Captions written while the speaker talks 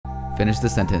Finish the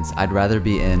sentence. I'd rather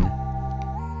be in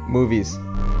Movies.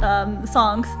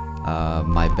 Songs.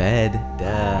 my bed.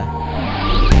 Duh.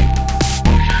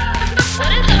 What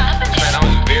is happening? Man, I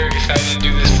was very excited to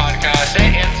do this podcast.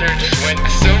 That answer just went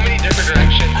so many different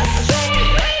directions.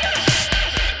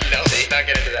 No, let's not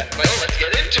get into that. Well, let's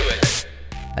get into it.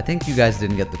 I think you guys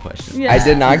didn't get the question. Yeah. I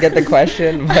did not get the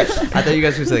question, but I thought you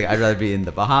guys were saying I'd rather be in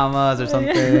the Bahamas or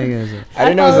something. It was like, I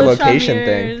didn't know it was a followed location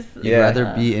Shamir's. thing. you'd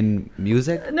rather be in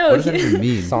music? No, What does that he- even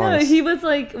mean? Song. No, Songs. he was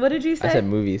like, what did you say? I said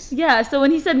movies. Yeah, so when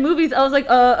he said movies, I was like,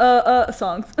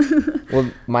 songs.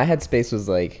 Well, my headspace was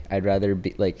like, I'd rather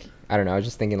be like, I don't know. I was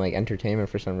just thinking like entertainment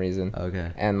for some reason. Okay.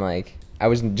 And like, I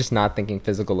was just not thinking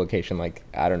physical location. Like,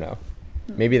 I don't know.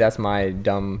 Maybe that's my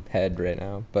dumb head right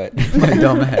now, but My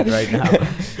dumb head right now.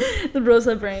 The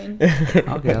Rosa brain.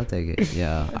 Okay, I'll take it.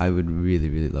 Yeah, I would really,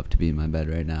 really love to be in my bed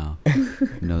right now.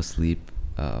 No sleep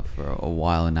for a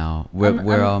while now.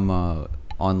 We're on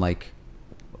like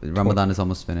Ramadan is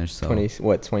almost finished, so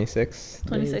 26?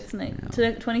 26 night. Yeah.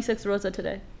 Today, 26 Rosa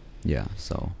today. yeah,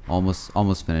 so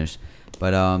almost finished.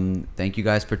 But thank you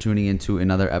guys for tuning in to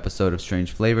another episode of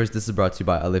Strange Flavors. This is brought to you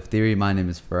by Alif Theory. My name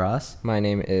is Faraz. My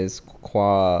name is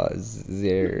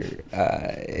Quazir,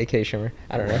 aka Shimmer.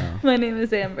 I don't know. Wow. My name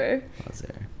is Amber. Was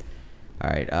there.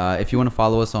 All right. If you want to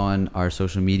follow us on our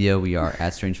social media, we are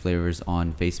at Strange Flavors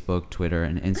on Facebook, Twitter,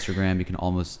 and Instagram. You can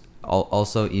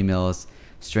also email us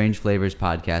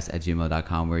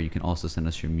strangeflavorspodcast@gmail.com, where you can also send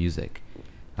us your music.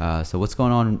 So what's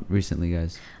going on recently,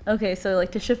 guys? Okay, so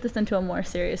like to shift this into a more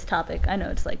serious topic, I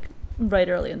know it's like right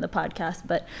early in the podcast,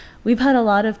 but we've had a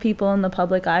lot of people in the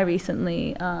public eye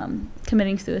recently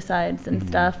committing suicides and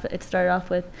stuff. It started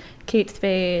off with Kate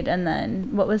Spade, and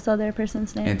then what was the other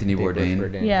person's name? Anthony Bourdain.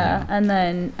 Bourdain. Yeah, and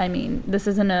then, I mean, this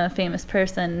isn't a famous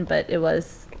person, but it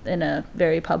was in a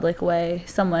very public way.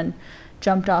 Someone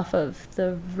jumped off of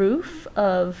the roof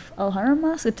of Al Haram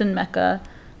Mosque. It's in Mecca.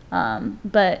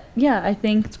 But yeah, I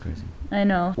think, That's crazy. I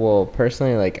know. Well,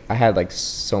 personally, like, I had like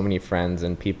so many friends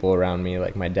and people around me,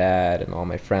 like my dad and all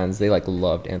my friends. They like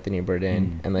loved Anthony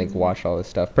Bourdain and like watched all this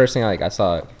stuff. Personally, like I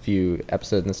saw a few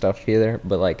episodes and stuff here,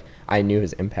 but like I knew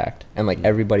his impact, and like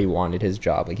everybody wanted his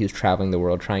job. Like he was traveling the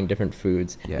world, trying different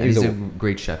foods. Yeah, He was he's a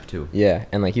great chef too. Yeah,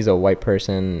 and like he's a white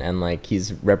person, and like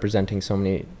he's representing so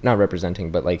many, not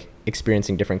representing, but like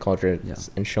experiencing different cultures Yeah.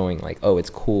 and showing like, oh, it's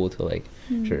cool to like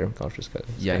share different cultures.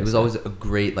 Yeah, he was always a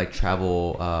great like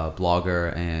travel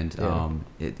blogger, and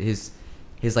his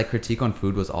like critique on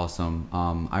food was awesome.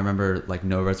 I remember like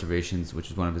No Reservations,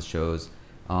 which is one of his shows.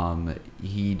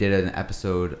 He did an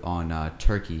episode on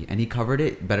Turkey, and he covered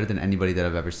it better than anybody that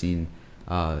I've ever seen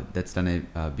that's done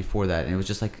it before that. And it was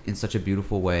just like in such a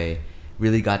beautiful way.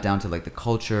 Really got down to like the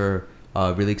culture.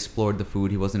 Really explored the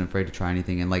food. He wasn't afraid to try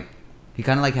anything, and like he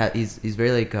kind of like he's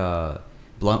very like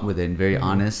blunt with it and very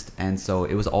honest. And so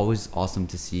it was always awesome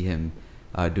to see him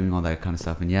doing all that kind of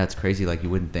stuff. And yeah, it's crazy. Like you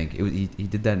wouldn't think he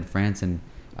did that in France, and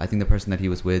I think the person that he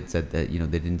was with said that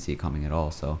they didn't see it coming at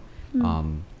all. So.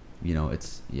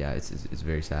 It's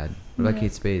very sad. What about Yeah.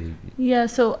 Kate Spade? Yeah,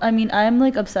 so I mean, I'm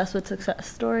like obsessed with success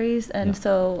stories, and Yeah.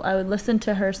 so I would listen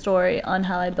to her story on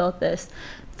how I built this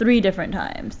 3 different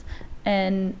times.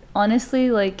 And honestly,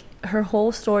 like her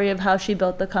whole story of how she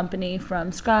built the company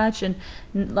from scratch, and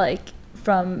like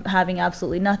from having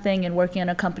absolutely nothing and working on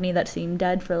a company that seemed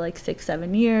dead for like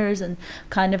 6-7 years, and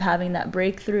kind of having that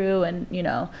breakthrough, and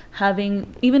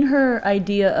having even her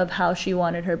idea of how she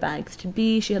wanted her bags to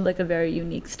be. She had like a very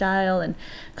unique style and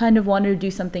kind of wanted to do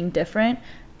something different.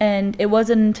 And it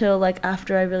wasn't until like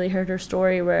after I really heard her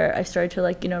story where I started to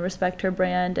like respect her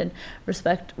brand and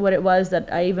respect what it was,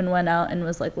 that I even went out and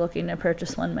was like looking to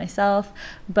purchase one myself.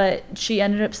 But she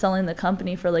ended up selling the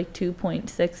company for like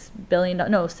 $6 billion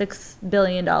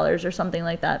or something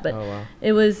like that. But Oh, wow.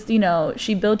 it was,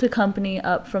 she built a company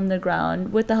up from the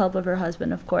ground with the help of her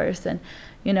husband, of course. And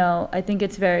I think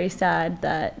it's very sad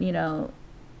that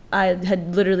I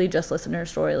had literally just listened to her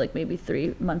story like maybe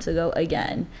 3 months ago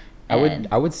again.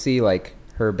 I would see like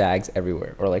her bags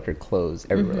everywhere, or like her clothes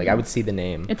everywhere. Like I would see the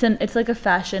name. It's like a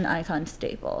fashion icon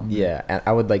staple. Yeah, and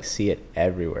I would like see it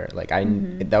everywhere. Like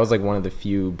that was like one of the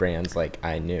few brands like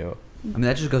I knew. I mean,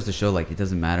 that just goes to show like it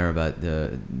doesn't matter about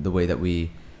the way that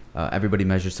we everybody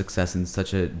measures success in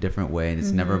such a different way, and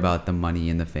it's never about the money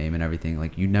and the fame and everything.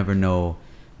 Like you never know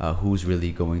who's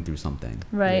really going through something.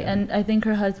 Right. Yeah. And I think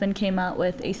her husband came out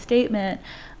with a statement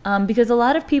because a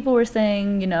lot of people were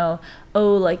saying, you know,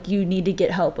 oh, like you need to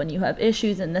get help when you have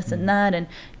issues and this and that. And,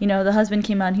 you know, the husband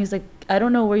came out and he's like, I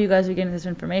don't know where you guys are getting this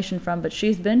information from, but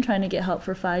she's been trying to get help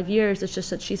for 5 years. It's just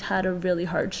that she's had a really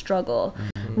hard struggle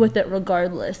with it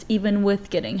regardless, even with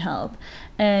getting help.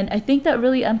 And I think that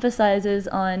really emphasizes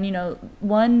on, you know,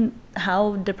 one,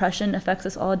 how depression affects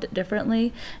us all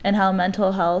differently and how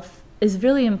mental health is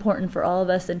really important for all of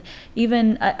us. And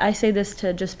even I say this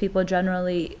to just people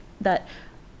generally, that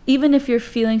even if you're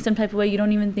feeling some type of way, you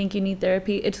don't even think you need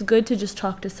therapy, it's good to just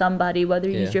talk to somebody, whether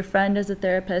you use your friend as a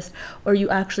therapist or you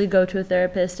actually go to a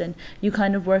therapist and you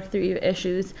kind of work through your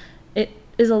issues. It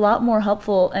is a lot more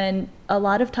helpful. And a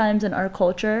lot of times in our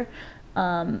culture,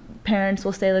 parents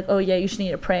will say like, oh yeah, you just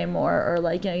need to pray more, or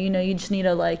like, you know, you just need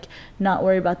to like not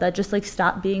worry about that, just like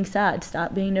stop being sad,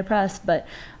 stop being depressed. But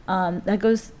that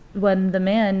goes when the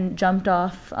man jumped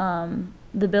off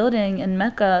the building in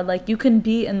Mecca. Like, you can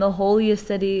be in the holiest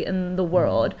city in the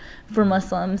world for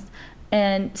Muslims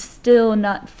and still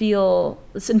feel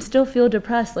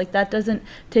depressed. Like, that doesn't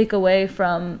take away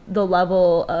from the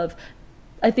level of,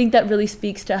 I think that really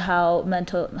speaks to how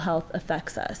mental health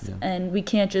affects us. And we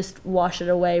can't just wash it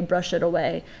away, brush it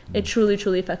away. It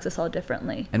truly affects us all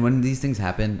differently. And when these things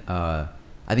happen, I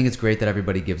think it's great that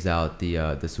everybody gives out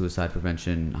the suicide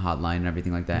prevention hotline and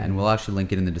everything like that. And we'll actually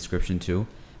link it in the description too.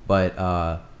 But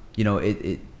you know,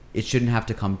 it shouldn't have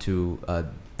to come to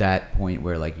that point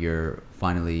where like you're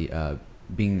finally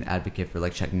being an advocate for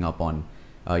like checking up on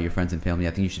your friends and family.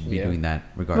 I think you should be doing that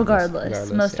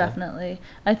regardless, most definitely.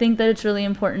 I think that it's really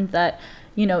important that,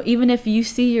 you know, even if you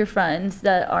see your friends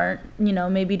that aren't, you know,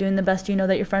 maybe doing the best, you know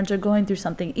that your friends are going through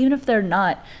something, even if they're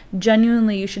not,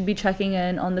 genuinely you should be checking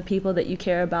in on the people that you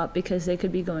care about, because they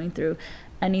could be going through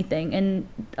anything.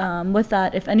 And with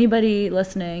that, if anybody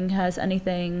listening has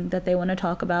anything that they want to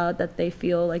talk about, that they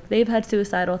feel like they've had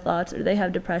suicidal thoughts or they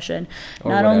have depression,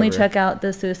 not only check out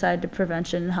the suicide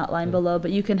prevention hotline below,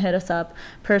 but you can hit us up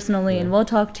personally and we'll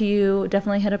talk to you.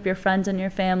 Definitely hit up your friends and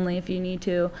your family if you need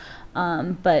to.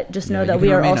 But just know that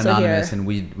we are also here, and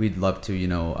we'd love to, you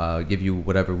know, give you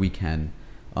whatever we can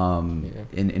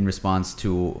in response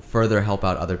to further help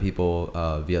out other people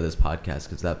via this podcast,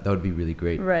 because that would be really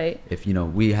great. Right. If, you know,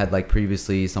 we had like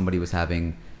previously somebody was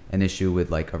having an issue with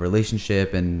like a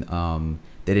relationship and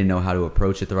they didn't know how to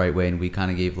approach it the right way, and we kind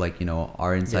of gave like, you know,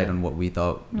 our insight on what we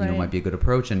thought you know might be a good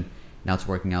approach, and now it's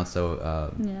working out.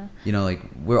 So you know, like,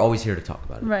 we're always here to talk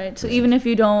about it. Right. So even if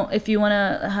you want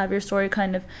to have your story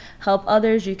kind of help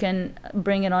others, you can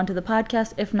bring it onto the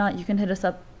podcast. If not, you can hit us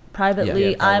up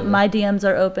privately. My DMs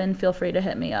are open. Feel free to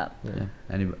hit me up.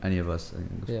 Any of us, I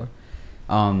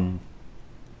think.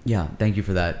 Thank you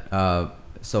for that.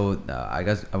 So I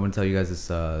guess I want to tell you guys this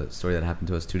story that happened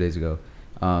to us 2 days ago.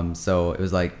 So it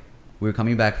was like we were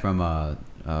coming back from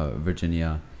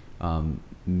Virginia,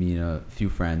 me and a few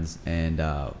friends, and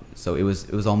so it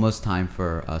was almost time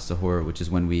for sahur, which is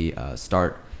when we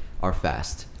start our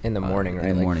fast in the morning, right?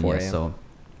 In the morning, like 4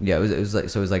 yeah. So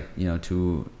it was like you know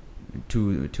 2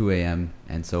 a.m.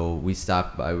 and so we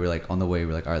stopped by. We were like on the way.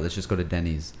 We're like, all right, let's just go to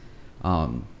Denny's,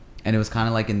 and it was kind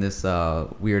of like in this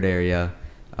weird area,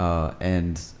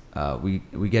 and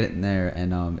we get in there,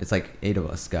 and it's like 8 of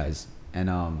us guys, and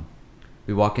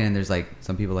we walk in and there's like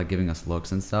some people like giving us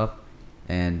looks and stuff,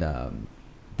 and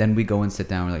then we go and sit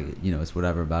down. We're like, you know, it's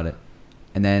whatever about it,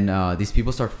 and then these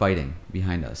people start fighting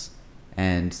behind us,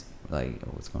 and we're like,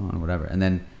 oh, what's going on, whatever. And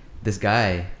then this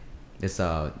guy, this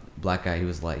black guy, he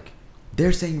was like,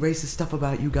 they're saying racist stuff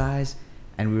about you guys,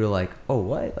 and we were like, oh,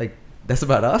 what? Like, that's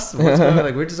about us? What's going on?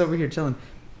 Like, we're just over here chilling.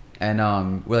 And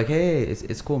we're like, hey,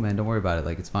 it's cool, man, don't worry about it,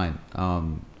 like, it's fine.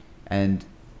 And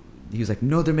he was like,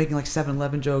 no, they're making like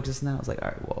 7-Eleven jokes, this and that. I was like, all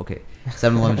right, well, okay,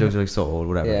 7-Eleven jokes are like so old,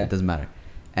 whatever, it doesn't matter.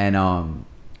 And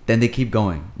then they keep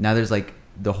going. Now there's like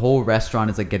the whole restaurant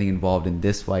is like getting involved in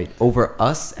this fight over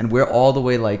us, and we're all the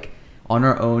way like on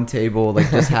our own table, like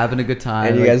just having a good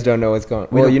time. And you guys don't know what's going on.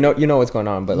 Well, you know what's going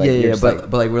on, but like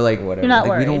but like we're like, whatever. You're not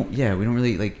like, worried. we don't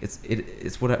really like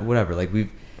it's whatever. Like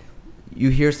you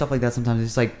hear stuff like that sometimes.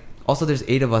 It's like, also there's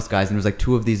 8 of us guys, and there's like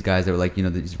 2 of these guys that were like, you know,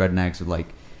 these rednecks were like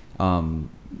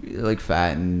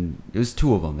fat, and it was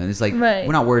 2 of them, and it's like we're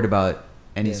not worried about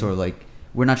any sort of like,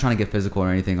 we're not trying to get physical or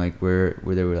anything. Like we're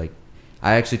like,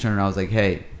 I actually turned around, I was like,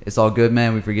 hey, it's all good,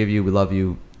 man, we forgive you, we love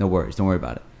you, no worries, don't worry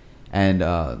about it.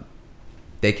 And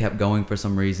they kept going for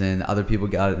some reason. Other people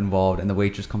got involved, and the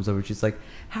waitress comes over. She's like,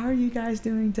 how are you guys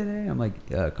doing today? I'm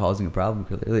like, causing a problem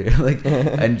clearly. Like,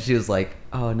 and she was like,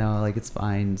 oh no, like, it's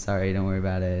fine, sorry, don't worry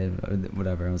about it, or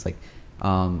whatever. I was like,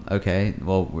 Okay,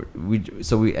 well,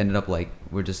 we ended up like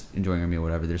we're just enjoying our meal,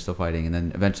 whatever. They're still fighting, and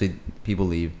then eventually people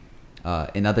leave.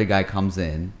 Another guy comes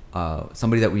in,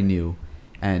 somebody that we knew,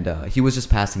 and he was just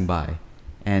passing by,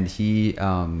 and we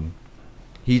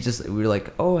were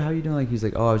like, oh, how you doing? Like, he's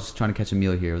like, oh, I was just trying to catch a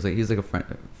meal here. It was like he's like a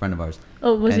friend of ours.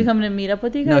 Oh, was he And- coming to meet up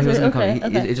with you No, guys? he wasn't Okay,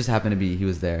 coming. okay. It just happened to be he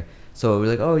was there. So we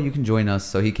were like, oh, you can join us.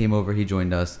 So he came over. He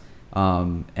joined us,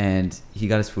 and he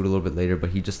got his food a little bit later.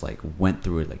 But he just like went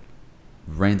through it, like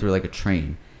ran through it like a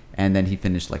train, and then he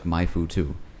finished like my food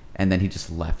too, and then he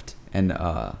just left. And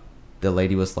the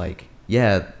lady was like,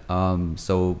 yeah,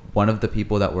 so one of the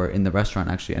people that were in the restaurant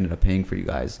actually ended up paying for you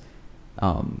guys,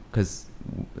 because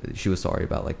she was sorry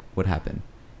about like what happened.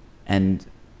 And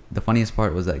the funniest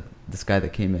part was like this guy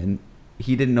that came in,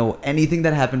 he didn't know anything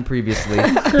that happened previously.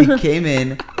 He came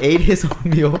in, ate his own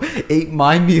meal, ate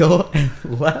my meal, and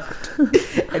left.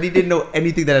 And he didn't know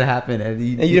anything that had happened. And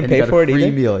you didn't pay got for a it free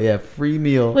either? meal. Yeah, free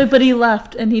meal. Wait, but he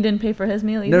left and he didn't pay for his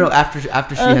meal either? No, after she Okay,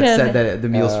 had said okay. that the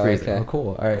meal's free. It's Okay. like, oh,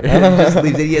 cool. All right. Just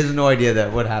leaves. He has no idea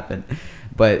that what happened.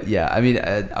 But yeah, I mean,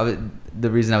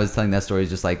 the reason I was telling that story is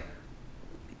just like,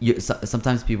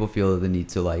 sometimes people feel the need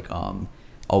to like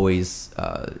always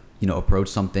approach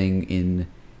something in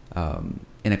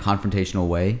a confrontational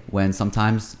way, when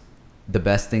sometimes the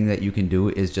best thing that you can do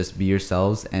is just be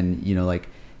yourselves and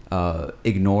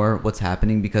ignore what's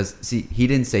happening. Because see, he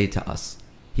didn't say it to us,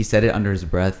 he said it under his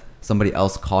breath. Somebody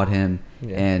else caught him.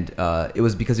 Yeah. And it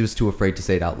was because he was too afraid to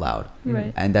say it out loud.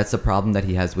 Right. And that's the problem that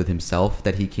he has with himself,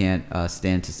 that he can't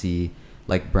stand to see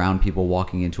like brown people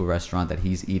walking into a restaurant that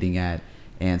he's eating at.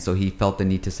 And so he felt the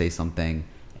need to say something,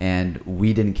 and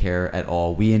we didn't care at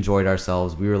all. We enjoyed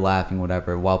ourselves. We were laughing,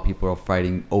 whatever, while people were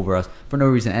fighting over us for no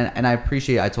reason. And I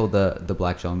told the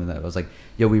black gentleman that I was like,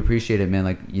 yo, we appreciate it, man.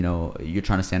 Like, you're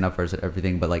trying to stand up for us and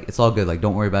everything, but like, it's all good. Like,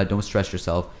 don't worry about it. Don't stress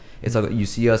yourself. It's all good. You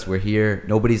see us, we're here.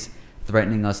 Nobody's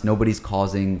threatening us. Nobody's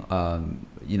causing,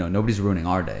 nobody's ruining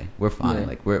our day. We're fine. Yeah.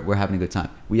 Like, we're having a good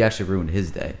time. We actually ruined his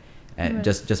day. And Right.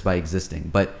 just by existing,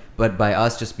 but by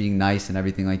us just being nice and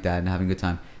everything like that and having a good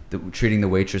time, treating the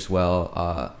waitress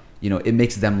well, it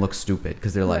makes them look stupid,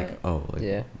 because they're like, Right. oh, like,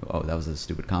 Yeah. oh, that was a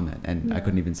stupid comment, and I Yeah.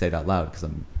 couldn't even say it out loud because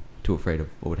I'm too afraid of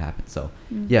what would happen. So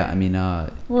Mm. yeah, I mean, Well,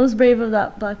 it was brave of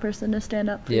that black person to stand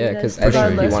up for Yeah, you because guys. I think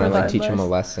regardless, you want to like teach him a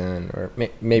regardless. lesson, or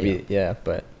maybe yeah,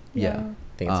 but yeah.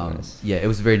 I think it's nice. Yeah, it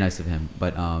was very nice of him,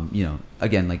 but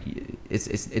again, like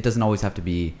it doesn't always have to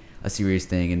be a serious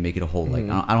thing and make it a whole like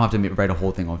Mhm. I don't have to write a whole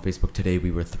thing on Facebook. Today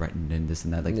we were threatened and this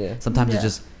and that. Like Yeah. sometimes Yeah.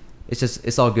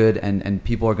 it's all good, and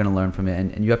people are gonna learn from it,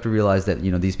 and you have to realize that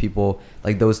these people,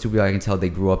 like those two people, I can tell they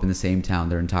grew up in the same town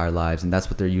their entire lives, and that's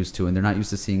what they're used to, and they're not used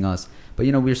to seeing us. But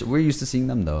we're used to seeing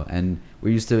them though, and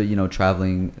we're used to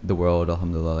traveling the world.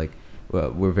 Alhamdulillah, like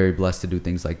we're very blessed to do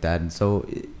things like that, and so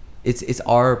it's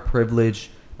our privilege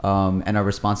and our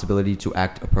responsibility to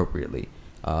act appropriately.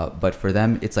 But for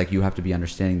them, it's like you have to be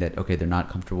understanding that okay, they're not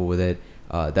comfortable with it.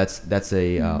 That's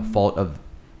a fault of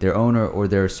their own or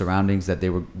their surroundings, that they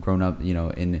were grown up,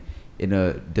 in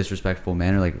a disrespectful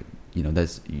manner. Like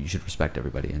that's, you should respect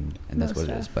everybody, and that's Most what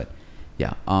it is. def. But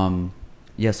yeah.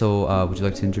 So would you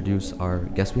like to introduce our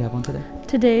guest we have on today?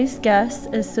 Today's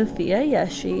guest is Sophia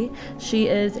Yeshi. She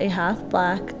is a half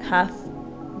black,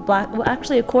 well,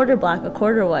 actually a quarter black, a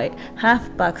quarter white, half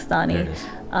There Pakistani it is.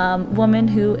 woman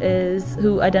who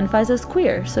identifies as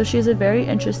queer. So she has a very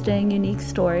interesting, unique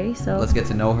story. So Let's get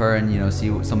to know her and see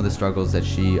some of the struggles that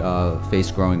she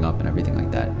faced growing up and everything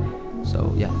like that.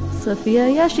 So yeah. Sophia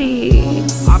Yeshi.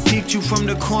 I peeked you from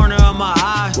the corner of my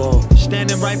eye. Whoa.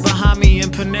 Standing right behind me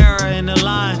in Panera in the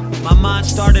line. My mind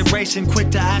started racing, quick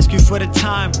to ask you for the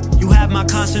time. You had my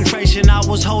concentration, I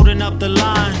was holding up the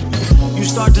line. You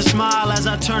start to smile as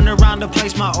I turned around to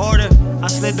place my order. I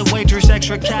slid the waitress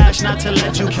extra cash not to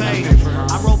let you pay.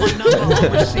 I wrote my number on the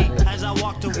receipt as I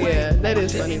walked away. Yeah, that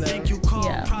is funny though. Think you called,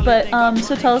 Yeah, probably but think I'm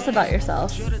so tell us about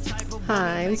yourself.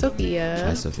 Hi, I'm Sophia.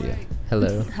 Hi, Sophia.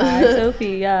 Hello. Hi,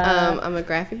 Sophia. I'm a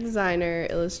graphic designer,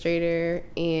 illustrator,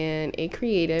 and a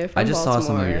creative from I just saw some of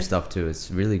Baltimore. your stuff too.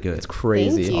 It's really good. It's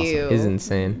crazy. Thank you. It's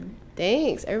insane.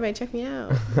 Thanks. Everybody check me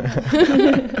out.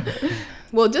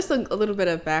 Well, just a little bit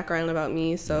of background about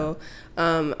me. So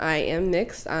I am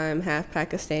mixed. I'm half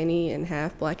Pakistani and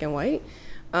half black and white.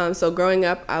 So growing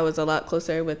up, I was a lot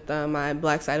closer with my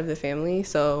black side of the family.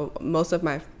 So most of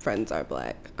my friends are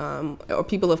black or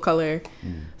people of color.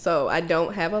 So I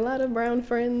don't have a lot of brown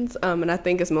friends. And I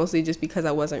think it's mostly just because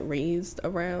I wasn't raised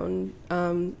around,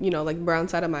 like brown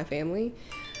side of my family.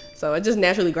 So I just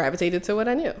naturally gravitated to what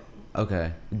I knew.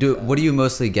 Okay. What do you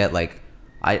mostly get? Like,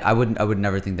 I would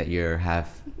never think that you're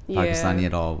half Yeah. Pakistani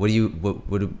at all. What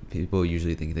do people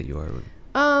usually think that you are?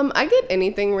 I get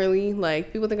anything really.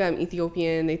 Like, people think I'm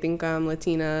Ethiopian, they think I'm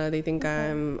Latina, they think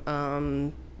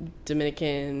I'm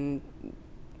Dominican,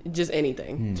 just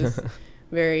anything. Just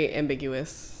very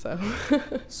ambiguous.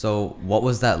 So what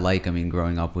was that like? I mean,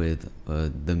 growing up with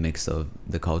the mix of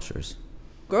the cultures.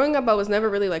 Growing up, I was never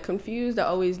really like confused. I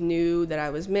always knew that I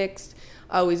was mixed.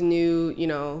 I always knew, you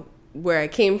know, where I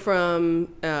came from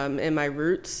and my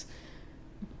roots.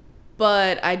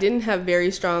 But I didn't have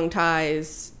very strong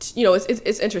ties. You know,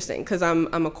 it's interesting because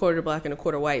I'm a quarter black and a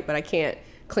quarter white, but I can't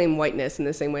claim whiteness in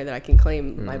the same way that I can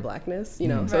claim my blackness. You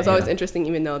know, so it's always interesting.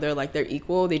 Even though they're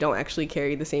equal, they don't actually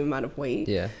carry the same amount of weight.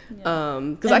 Yeah.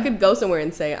 Because I could go somewhere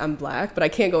and say I'm black, but I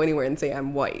can't go anywhere and say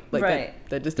I'm white. Like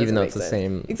that just doesn't even though make it's the sense.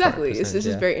 same. Exactly. It's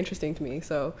just very interesting to me.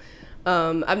 So.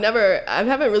 I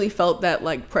haven't really felt that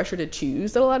like pressure to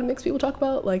choose that a lot of mixed people talk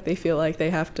about. Like they feel like they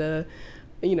have to,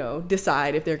 you know,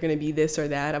 decide if they're going to be this or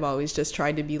that. I've always just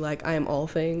tried to be like, I am all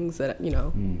things that, you know,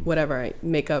 whatever I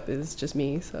make up is just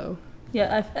me. So.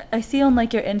 Yeah, I see on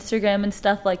like your Instagram and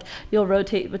stuff, like you'll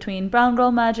rotate between brown girl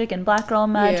magic and black girl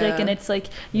magic, and it's like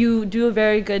you do a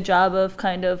very good job of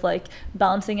kind of like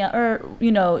balancing out, or you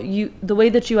know, the way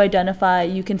that you identify,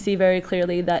 you can see very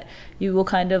clearly that you will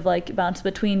kind of like bounce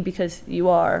between because you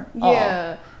are all.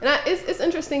 Yeah, and it's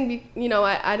interesting, you know,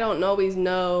 I don't always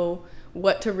know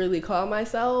what to really call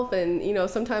myself, and you know,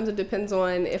 sometimes it depends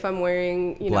on if I'm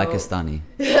wearing, you know, Blackistani.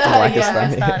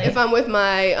 Blackistani. If I'm with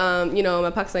my you know, my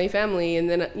Pakistani family, and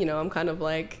then you know, I'm kind of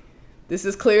like, this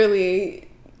is clearly,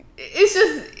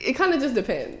 it kind of just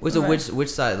depends. Wait, so which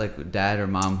side, like dad or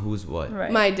mom, who's what?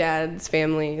 Right. My dad's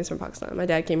family is from Pakistan. My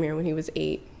dad came here when he was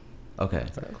 8. Okay.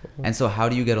 And so how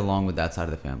do you get along with that side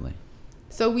of the family?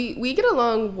 So we get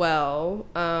along well.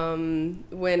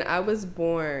 When I was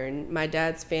born, my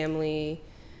dad's family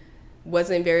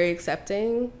wasn't very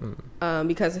accepting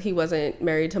because he wasn't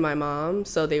married to my mom.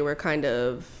 So they were kind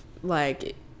of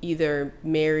like, either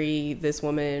marry this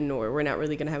woman or we're not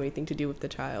really going to have anything to do with the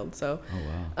child. So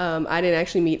I didn't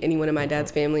actually meet anyone in my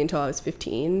dad's family until I was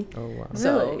 15. Oh, wow.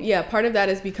 So yeah, part of that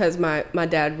is because my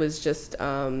dad was just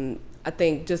I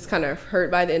think just kind of hurt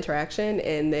by the interaction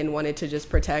and then wanted to just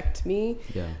protect me.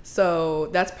 Yeah. So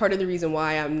that's part of the reason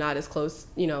why I'm not as close,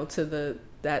 you know, to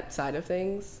that side of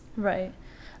things. Right.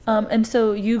 And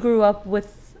so you grew up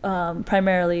with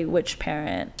primarily which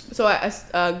parent? So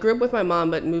I grew up with my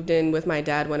mom, but moved in with my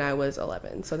dad when I was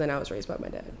 11. So then I was raised by my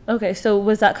dad. Okay, so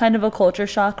was that kind of a culture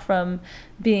shock from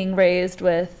being raised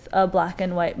with a black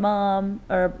and white mom,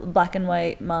 or black and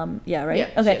white mom? Yeah, right? Yeah,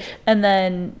 okay, sure. And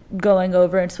then going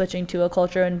over and switching to a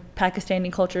culture, and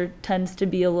Pakistani culture tends to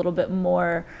be a little bit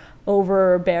more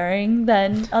overbearing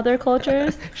than other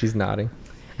cultures. She's nodding.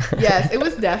 Yes, it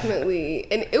was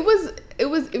definitely, and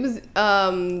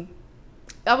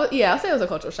I'll say it was a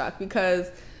cultural shock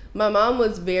because my mom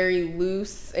was very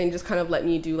loose and just kind of let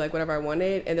me do like whatever I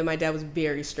wanted, and then my dad was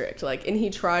very strict, like, and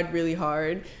he tried really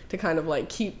hard to kind of like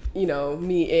keep, you know,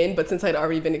 me in, but since I'd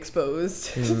already been exposed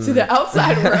to the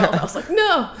outside world, I was like,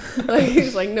 no, like he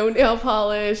was like, no nail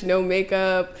polish, no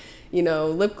makeup, you know,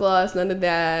 lip gloss, none of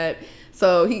that.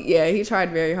 So he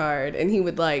tried very hard, and he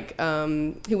would like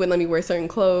he wouldn't let me wear certain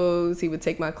clothes, he would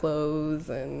take my clothes,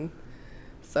 and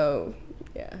so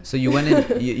yeah. So you went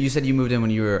in, you said you moved in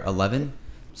when you were 11.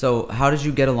 So how did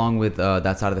you get along with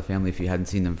that side of the family if you hadn't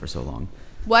seen them for so long?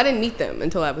 Well, I didn't meet them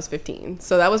until I was 15.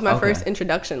 So that was my first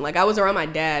introduction. Like, I was around my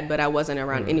dad, but I wasn't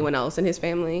around anyone else in his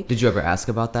family. Did you ever ask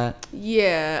about that?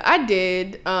 Yeah, I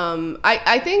did.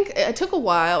 I think it took a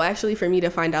while, actually, for me to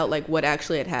find out, like, what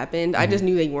actually had happened. I just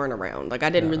knew they weren't around. Like, I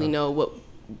didn't really know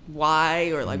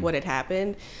why or, like, what had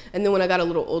happened. And then when I got a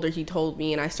little older, he told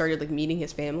me, and I started, like, meeting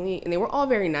his family. And they were all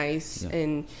very nice. Yeah.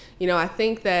 And, you know, I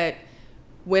think that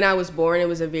when I was born, it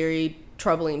was a very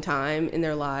troubling time in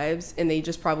their lives, and they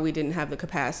just probably didn't have the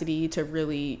capacity to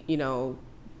really, you know,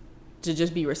 to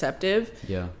just be receptive.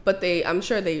 Yeah. But I'm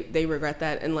sure they regret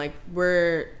that, and like we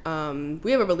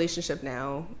have a relationship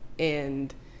now,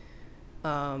 and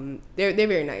they're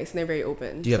very nice and they're very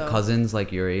open. Do you have cousins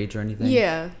like your age or anything?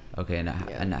 Yeah. Okay,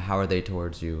 and how are they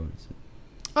towards you?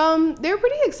 They're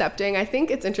pretty accepting. I think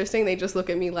it's interesting. They just look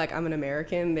at me like I'm an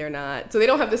American. They're not, so they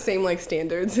don't have the same like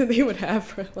standards that they would have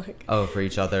for like. Oh, for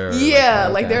each other. Yeah,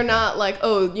 like they're not like,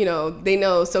 oh, you know, they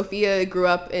know Sophia grew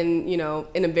up in, you know,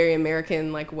 in a very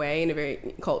American like way, in a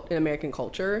very in American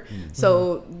culture. Mm-hmm.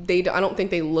 So I don't think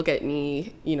they look at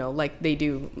me, you know, like they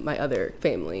do my other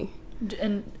family.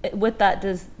 And with that,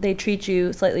 does they treat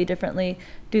you slightly differently?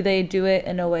 Do they do it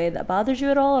in a way that bothers you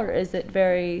at all, or is it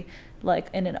very like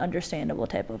in an understandable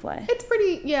type of way? It's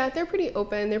pretty, yeah, they're pretty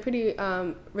open. They're pretty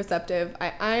receptive.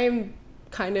 I'm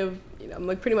kind of, you know, I'm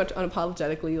like pretty much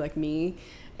unapologetically like me.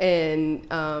 And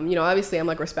you know, obviously I'm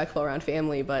like respectful around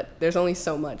family, but there's only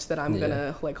so much that I'm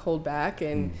gonna like hold back.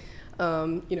 And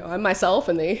you know, I'm myself,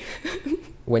 and they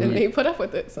they put up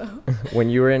with it. So when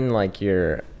you were in like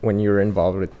when you were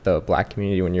involved with the Black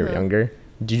community when you were younger,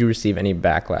 did you receive any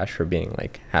backlash for being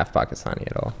like half Pakistani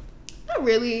at all? Not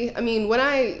really. I mean, when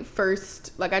I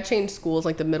first, like, I changed schools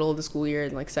like the middle of the school year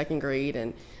in like second grade,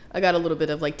 and I got a little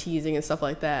bit of like teasing and stuff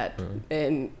like that.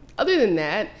 And other than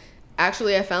that,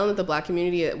 actually, I found that the Black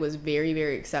community was very,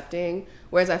 very accepting,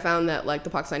 whereas I found that like the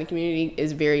Pakistani community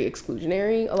is very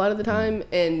exclusionary a lot of the time,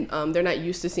 and they're not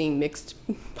used to seeing mixed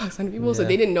Pakistani people, so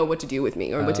they didn't know what to do with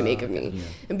me or what to make of me.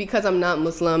 And because I'm not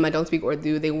Muslim, I don't speak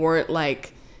Urdu, they weren't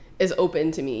like as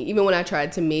open to me. Even when I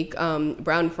tried to make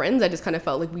brown friends, I just kind of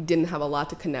felt like we didn't have a lot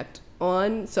to connect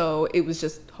on, so it was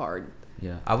just hard.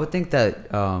 Yeah, I would think that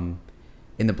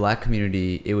in the Black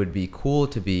community, it would be cool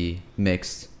to be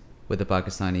mixed with the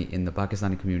Pakistani. In the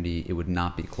Pakistani community, it would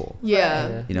not be cool.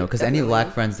 Yeah. You know, because any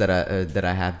Black friends that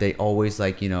I have, they always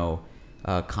like, you know,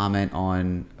 comment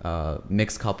on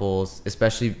mixed couples,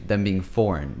 especially them being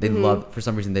foreign. They love, for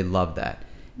some reason, they love that.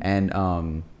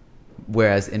 And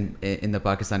whereas in the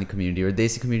Pakistani community or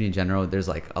Desi community in general, there's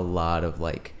like a lot of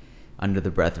like under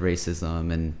the breath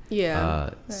racism and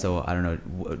so I don't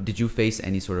know. Did you face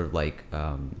any sort of like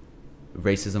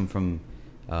racism from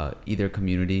either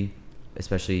community,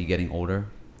 especially getting older?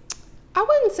 I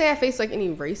wouldn't say I faced like any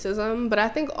racism, but I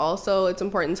think also it's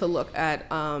important to look at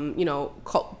you know,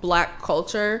 Black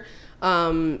culture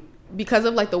because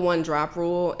of like the one drop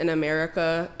rule in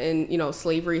America and, you know,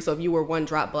 slavery. So if you were one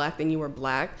drop Black, then you were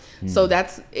Black. So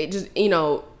that's it. Just, you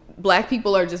know, Black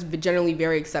people are just generally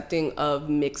very accepting of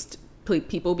mixed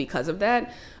people because of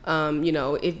that. You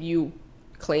know, if you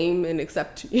claim and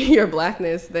accept your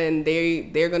Blackness, then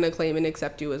they're gonna claim and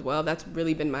accept you as well. That's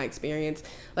really been my experience.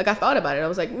 Like, I thought about it, I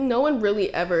was like, no one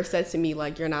really ever said to me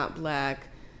like, you're not Black,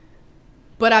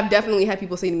 but I've definitely had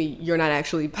people say to me, you're not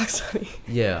actually Pakistani.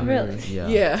 Yeah. Really?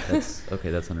 Yeah. That's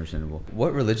okay. That's understandable.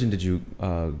 What religion did you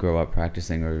grow up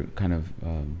practicing, or kind of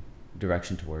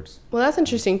direction towards? Well, that's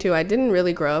interesting too. I didn't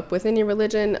really grow up with any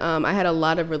religion. I had a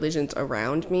lot of religions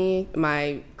around me.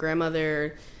 My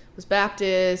grandmother was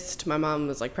Baptist. My mom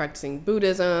was like practicing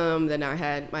Buddhism. Then I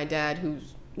had my dad,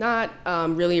 who's not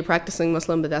really a practicing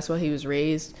Muslim, but that's what he was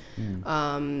raised.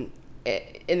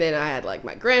 And then I had like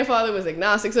my grandfather was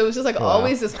agnostic. So it was just like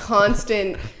always this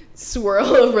constant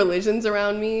swirl of religions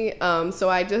around me. So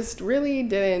I just really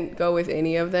didn't go with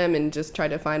any of them and just tried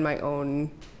to find my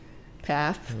own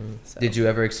path. So. Did you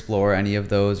ever explore any of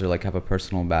those or like have a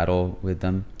personal battle with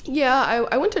them? Yeah,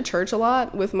 I went to church a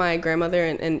lot with my grandmother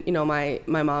and you know, my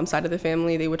mom's side of the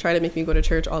family. They would try to make me go to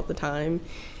church all the time.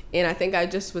 And I think I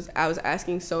was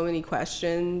asking so many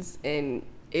questions, and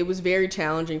it was very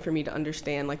challenging for me to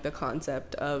understand like the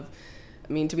concept of,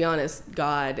 I mean, to be honest,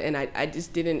 God. And I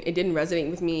just didn't resonate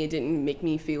with me. It didn't make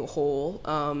me feel whole.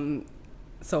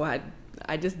 So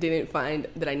I just didn't find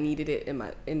that I needed it in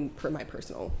my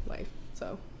personal life.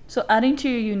 So adding to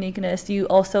your uniqueness, you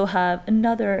also have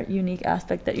another unique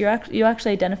aspect that you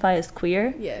actually identify as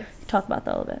queer. Yes. Talk about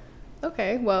that a little bit.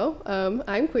 Okay, well,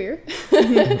 I'm queer.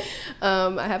 I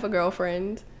have a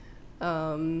girlfriend.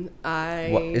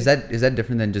 Is that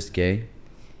different than just gay?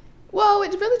 Well,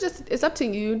 it really it's up to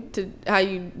you to how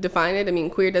you define it. I mean,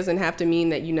 queer doesn't have to mean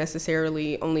that you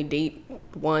necessarily only date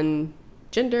one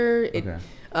gender. Okay.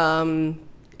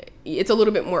 It's a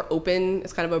little bit more open.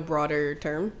 It's kind of a broader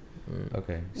term.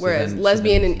 Okay. Whereas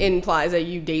lesbian implies that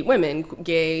you date women.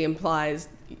 Gay implies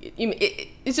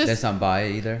it's just. That's not bi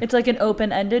either. It's like an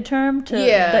open-ended term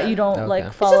that you don't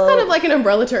like follow. It's just kind of like an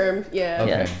umbrella term. Yeah. Okay.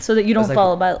 Yeah. So that you don't It's like,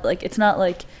 follow by like it's not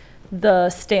like the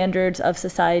standards of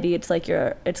society. It's like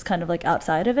it's kind of like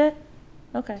outside of it.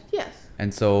 Okay. Yes.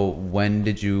 And so when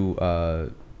did you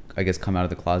I guess come out of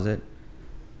the closet?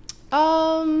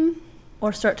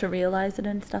 Or start to realize it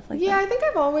and stuff like that? Yeah, I think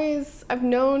I've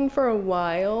known for a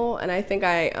while, and I think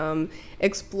I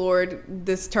explored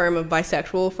this term of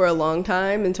bisexual for a long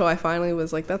time until I finally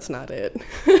was like, that's not it.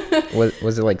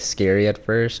 Was it like scary at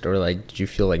first, or like did you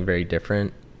feel like very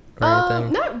different or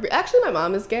anything? Actually, my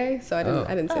mom is gay, so I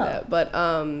didn't say that. But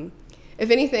if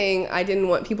anything, I didn't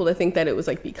want people to think that it was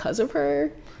like because of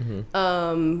her.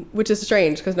 Which is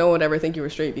strange because no one would ever think you were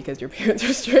straight because your parents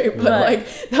are straight, but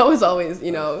like that was always,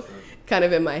 you know, kind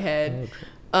of in my head.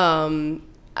 And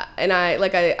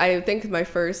I think my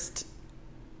first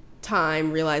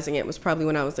time realizing it was probably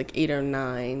when I was like 8 or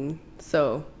 9,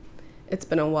 so it's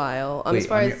been a while. Wait, as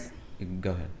far as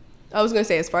go ahead. I was gonna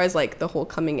say, as far as like the whole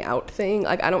coming out thing,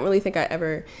 like I don't really think I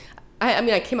ever I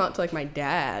mean I came out to like my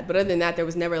dad, but other than that there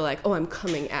was never like, oh, I'm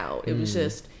coming out. It was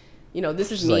just you know,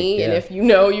 this is Just me, like, and yeah. if you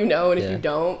know, you know, and if Yeah. you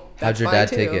don't, How'd that's your fine dad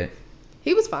too. take it?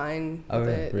 He was fine Oh, with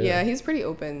really? it. Really? Yeah, he's pretty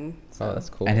open. So. Oh, that's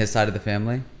cool. And his side of the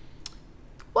family?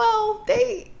 Well,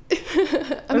 they.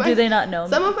 Or do they not know?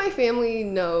 Some of my family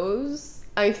knows.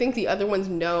 I think the other ones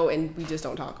know, and we just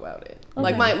don't talk about it.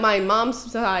 Like Okay. my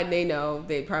mom's side, they know.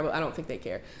 They probably, I don't think they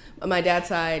care. My dad's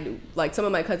side, like some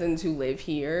of my cousins who live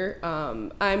here,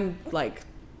 I'm like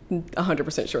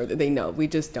 100% sure that they know. We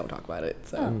just don't talk about it.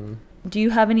 So. Oh. Do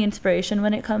you have any inspiration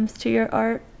when it comes to your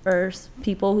art or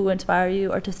people who inspire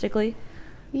you artistically?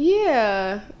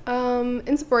 Yeah,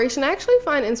 inspiration. I actually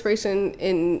find inspiration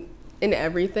in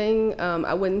everything.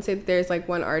 I wouldn't say that there's like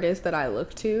one artist that I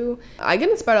look to. I get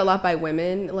inspired a lot by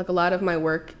women. Like a lot of my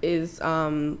work is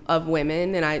of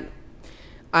women, and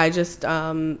I just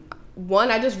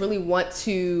I just really want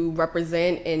to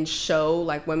represent and show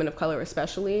like women of color,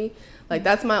 especially. Like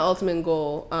that's my ultimate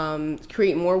goal.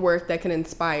 Create more work that can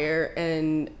inspire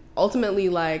and ultimately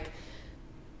like,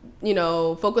 you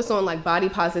know, focus on like body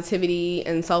positivity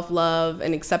and self-love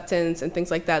and acceptance and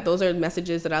things like that. Those are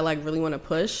messages that I like really want to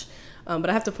push. But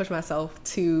I have to push myself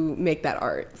to make that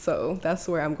art. So that's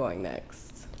where I'm going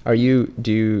next. Do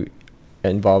you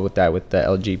involved with that with the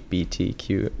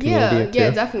LGBTQ community Yeah,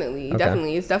 too? definitely. Okay.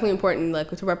 Definitely. It's definitely important like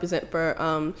to represent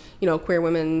for you know, queer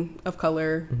women of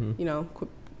color, you know,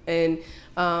 and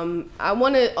I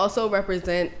want to also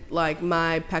represent like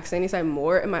my Pakistani side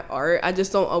more in my art. I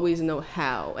just don't always know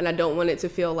how, and I don't want it to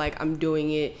feel like I'm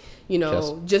doing it, you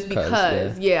know, just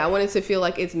because. Yeah, I want it to feel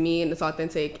like it's me and it's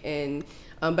authentic, and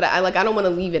but I don't want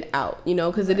to leave it out, you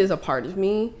know, because it is a part of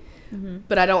me.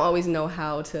 But I don't always know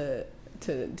how to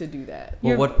do that.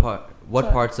 Well,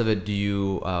 what parts of it do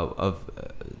you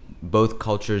both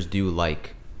cultures do you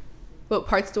like? What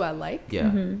parts do I like?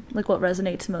 Yeah. Like what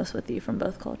resonates most with you from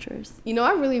both cultures? You know,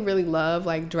 I really, really love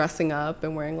like dressing up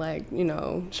and wearing like, you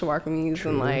know, shalwar kameez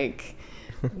and like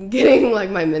getting like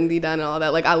my mehndi done and all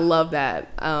that. Like I love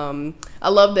that. I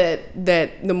love that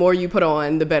the more you put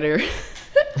on, the better.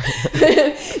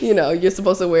 You know, you're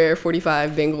supposed to wear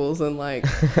 45 bangles and like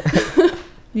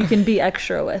You can be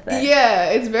extra with it. yeah,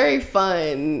 it's very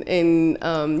fun, and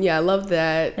yeah, I love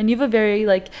that. And you have a very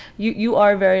like you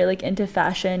are very like into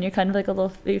fashion. You're kind of like a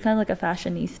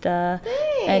fashionista,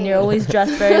 and you're always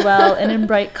dressed very well and in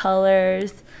bright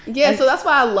colors. Yeah, so that's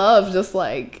why I love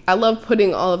I love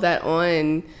putting all of that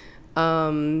on,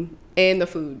 and the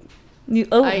food.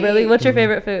 Really? What's your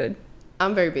favorite food?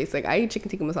 I'm very basic. I eat chicken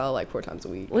tikka masala like 4 times a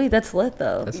week. Wait, that's lit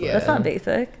though. That's lit. That's not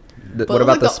basic. But What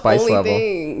about like the spice only level?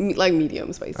 thing, like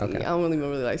medium spicy. Okay. I don't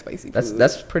really like spicy food.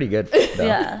 That's pretty good though.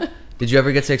 Yeah. Did you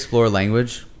ever get to explore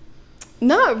language?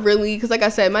 Not really, because like I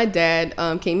said, my dad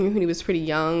came here when he was pretty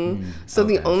young. So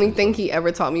the okay, only so thing he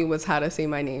ever taught me was how to say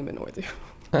my name in Urdu.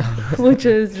 Which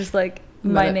is just like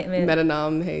my name.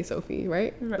 Metanam, hey Sophie,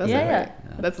 right? That's Yeah, it, yeah.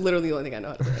 right? That's literally the only thing I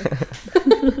know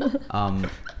how to say.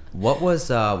 What was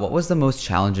the most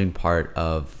challenging part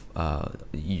of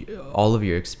all of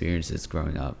your experiences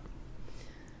growing up?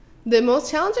 The most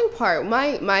challenging part,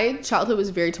 my childhood was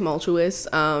very tumultuous,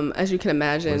 as you can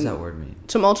imagine. What does that word mean?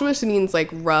 Tumultuous means like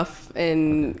rough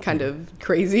and kind of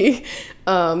crazy.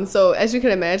 So as you can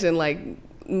imagine, like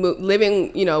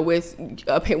living, you know, with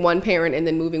one parent and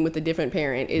then moving with a different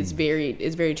parent is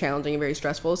very challenging and very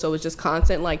stressful. So it's just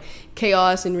constant like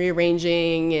chaos and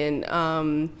rearranging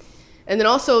and then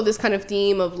also this kind of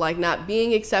theme of like not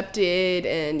being accepted,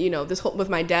 and you know, this whole with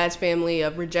my dad's family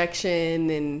of rejection,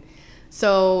 and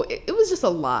so it was just a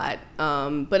lot.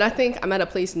 But I think I'm at a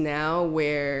place now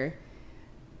where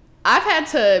I've had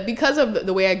to, because of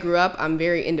the way I grew up, I'm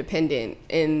very independent,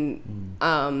 and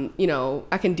you know,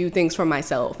 I can do things for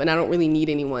myself, and I don't really need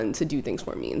anyone to do things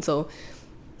for me. And so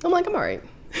I'm like, I'm all right.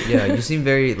 Yeah, you seem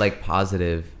very like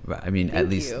positive. I mean, at Thank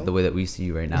least you. the way that we see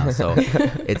you right now. So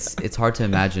it's hard to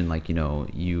imagine like, you know,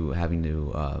 you having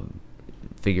to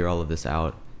figure all of this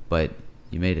out, but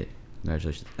you made it.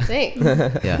 Congratulations. Thanks.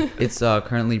 Yeah, it's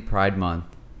currently Pride Month,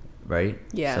 right?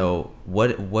 Yeah. So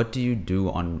what do you do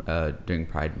on during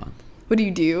Pride Month? What do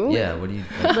you do? Yeah, what do you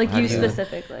Like how you do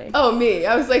specifically. Oh, me.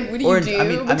 I was like, what do Or you do? I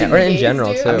mean- What do or in gays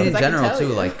general, do? too. I mean, in 'Cause can general tell too,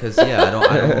 you. like, cause yeah, I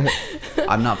don't,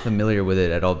 I'm not familiar with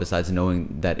it at all. Besides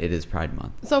knowing that it is Pride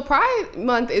Month. So Pride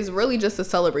Month is really just a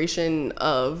celebration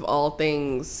of all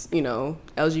things, you know,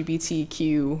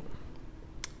 LGBTQ.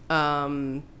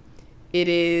 It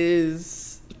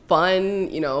is fun,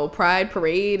 you know, Pride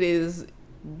Parade is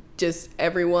just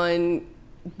everyone,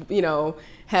 you know,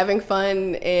 having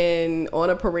fun and on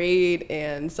a parade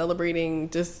and celebrating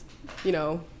just, you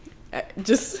know,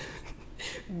 just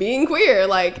being queer.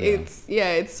 Like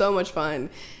it's so much fun.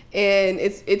 And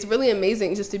it's really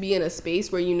amazing just to be in a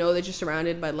space where you know that you're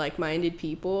surrounded by like-minded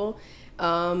people.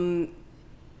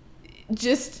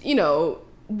 just, you know,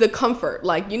 the comfort,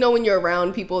 like, you know, when you're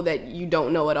around people that you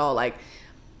don't know at all, like,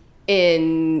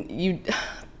 and you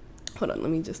hold on,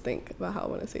 let me just think about how I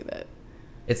want to say that.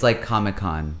 It's like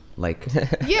Comic-Con, like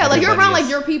yeah, like you're around like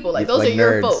your people, like those like are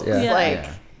your nerds, folks, yeah. like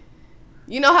Yeah.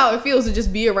 you know how it feels to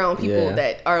just be around people Yeah.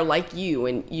 that are like you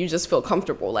and you just feel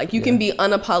comfortable. Like you can be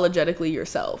unapologetically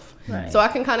yourself. Right. So I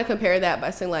can kind of compare that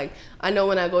by saying like, I know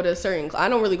when I go to I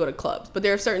don't really go to clubs, but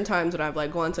there are certain times when I've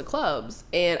like gone to clubs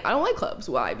and I don't like clubs.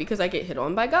 Why? Because I get hit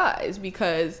on by guys,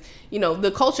 because, you know,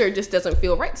 the culture just doesn't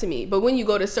feel right to me. But when you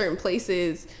go to certain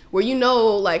places where, you know,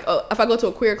 like, oh, if I go to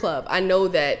a queer club, I know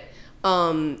that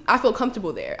I feel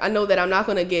comfortable there. I know that I'm not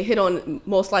going to get hit on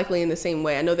most likely in the same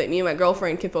way. I know that me and my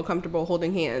girlfriend can feel comfortable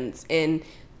holding hands and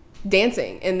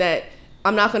dancing, and that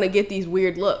I'm not going to get these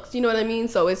weird looks. You know what I mean?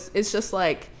 So it's just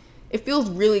like, it feels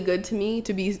really good to me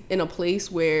to be in a place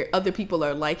where other people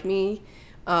are like me.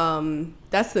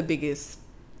 That's the biggest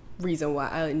reason why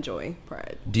I enjoy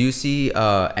Pride. Do you see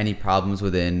any problems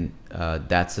within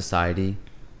that society,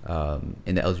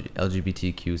 in the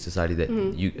LGBTQ society, that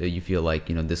you feel like,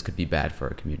 you know, this could be bad for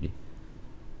our community?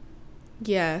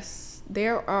 Yes,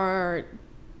 there are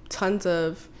tons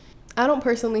of. I don't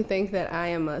personally think that I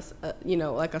am a you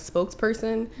know, like a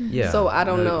spokesperson. Yeah. So I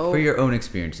don't know. For your own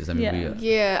experiences. I mean, Yeah.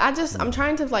 Yeah, I'm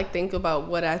trying to like think about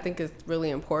what I think is really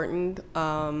important.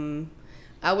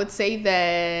 I would say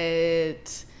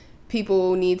that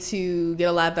people need to get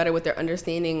a lot better with their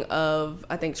understanding of,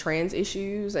 I think, trans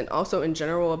issues, and also in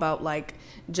general about like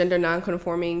gender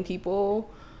non-conforming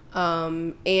people,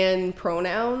 and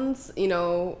pronouns. You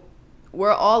know,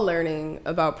 we're all learning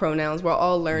about pronouns. We're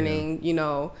all learning, you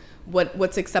know,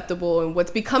 what's acceptable and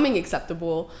what's becoming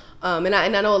acceptable. And I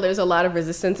know there's a lot of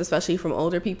resistance, especially from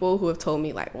older people who have told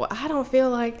me like, well, I don't feel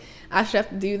like I should have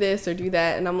to do this or do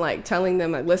that. And I'm like telling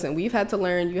them like, listen, we've had to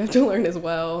learn, you have to learn as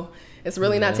well. It's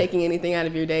really not taking anything out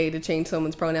of your day to change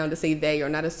someone's pronoun to say they, or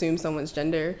not assume someone's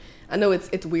gender. I know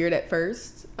it's weird at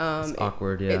first. It's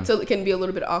awkward, yeah. So it can be a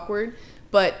little bit awkward,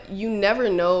 but you never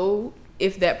know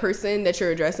if that person that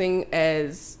you're addressing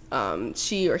as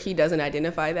she or he doesn't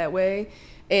identify that way.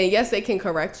 And yes, they can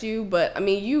correct you, but I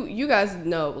mean, you guys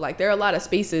know, like, there are a lot of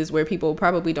spaces where people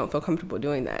probably don't feel comfortable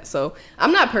doing that. So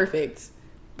I'm not perfect,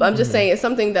 but I'm just saying it's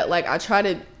something that like I try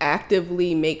to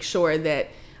actively make sure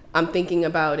that I'm thinking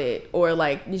about it. Or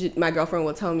like my girlfriend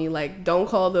will tell me like, don't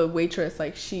call the waitress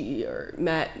like she or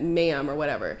ma'am or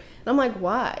whatever. And I'm like,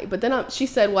 why? But then she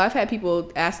said, well, I've had people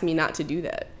ask me not to do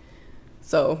that.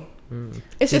 So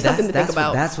it's just something to think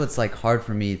about. That's what's like hard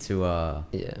for me to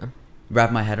Yeah.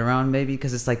 wrap my head around, maybe,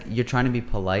 because it's like you're trying to be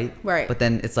polite, Right. But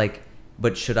then it's like,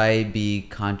 but should I be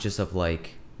conscious of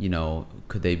like, you know,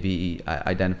 could they be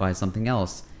identify as something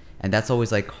else? And that's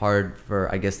always like hard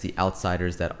for, I guess, the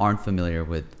outsiders that aren't familiar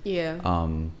with, Yeah.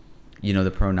 you know,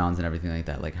 the pronouns and everything like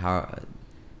that. Like, how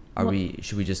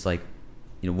should we just like,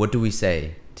 you know, what do we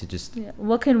say to just? Yeah.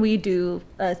 What can we do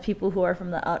as people who are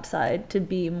from the outside to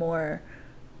be more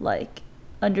like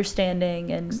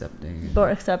understanding and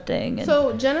accepting? And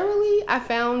So generally, I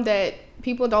found that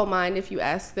people don't mind if you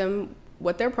ask them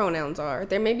what their pronouns are.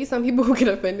 There may be some people who get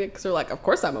offended because they're like, of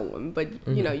course I'm a woman, but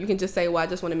you know, you can just say, well, I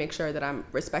just want to make sure that I'm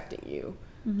respecting you.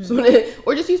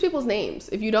 Or just use people's names.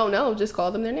 If you don't know, just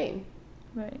call them their name.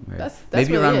 right. Right. That's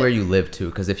maybe really around it. where you live too,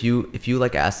 because if you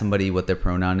like ask somebody what their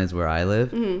pronoun is where I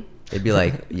live, they'd be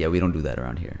like, yeah, we don't do that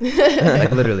around here.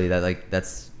 Like literally,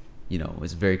 that's, you know,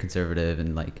 it's very conservative,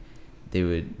 and like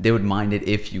they would mind it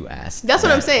if you asked. That's what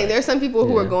that. I'm saying. There are some people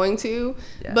who Yeah. are going to,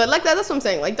 Yeah. but like that's what I'm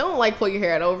saying. Like, don't like pull your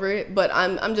hair out over it. But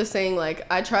I'm just saying, like,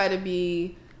 I try to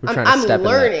be. We're trying to I'm step in that,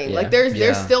 learning. yeah. Like there's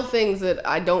Yeah. still things that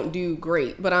I don't do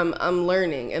great, but I'm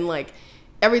learning. And like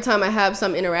every time I have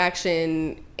some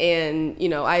interaction and, you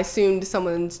know, I assumed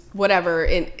someone's whatever,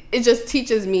 and it just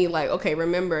teaches me like, okay,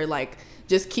 remember, like,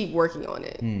 just keep working on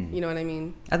it. You know what I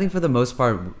mean? I think for the most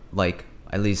part, like,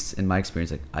 at least in my experience,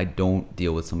 like, I don't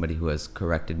deal with somebody who has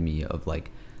corrected me of like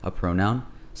a pronoun.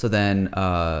 So then,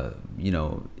 you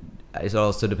know, it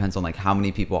also depends on like how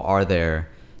many people are there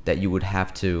that you would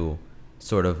have to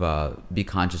sort of be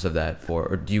conscious of that for,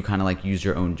 or do you kind of like use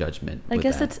your own judgment? I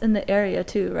guess it's in the area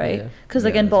too, right? Yeah. Because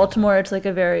like Yeah, in that's Baltimore, it's like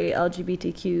a very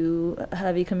LGBTQ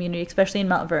heavy community, especially in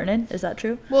Mount Vernon. Is that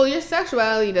true? Well, your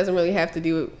sexuality doesn't really have to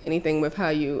do anything with how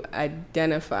you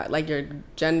identify, like your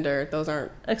gender. Those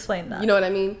aren't, Explain that. you know what I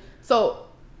mean? So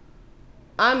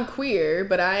I'm queer,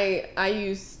 but I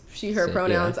use she, her So,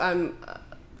 pronouns.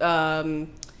 yeah.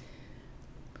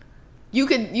 You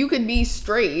could be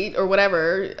straight or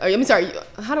whatever. I'm sorry.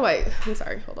 I'm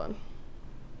sorry. Hold on.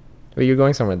 But you're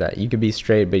going somewhere with that. You could be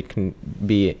straight, but you can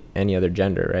be any other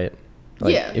gender, right?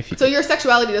 Like, yeah. if you, So your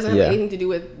sexuality doesn't have Yeah. anything to do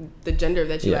with the gender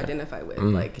that you Yeah. identify with.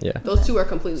 Mm, Like yeah. those two are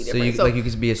completely So different. you like you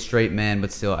could be a straight man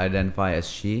but still identify as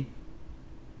she.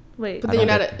 Wait. but I then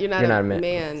don't you're not a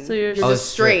man. So you're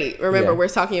just straight. Remember, Yeah. we're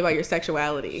talking about your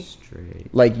sexuality.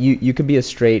 Straight. like you could be a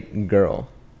straight girl,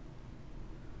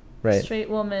 right? straight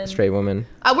woman. Straight woman.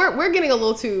 We're getting a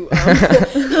little too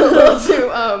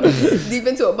deep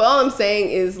into it. But all I'm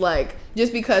saying is like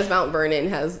just because Mount Vernon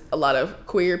has a lot of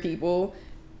queer people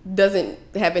doesn't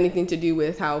have anything to do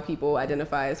with how people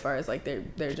identify as far as like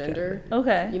their gender.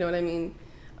 Okay. You know what I mean?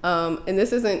 And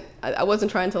this isn't. I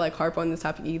wasn't trying to like harp on this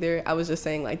topic either. I was just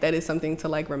saying like that is something to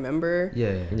like remember.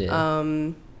 Yeah.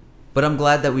 Yeah. But I'm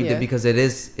glad that we Yeah. did because it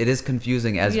is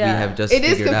confusing as we Yeah. have just It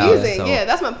is figured confusing. out. So. Yeah,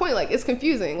 that's my point. Like it's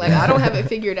confusing. Like I don't have it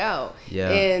figured out. Yeah.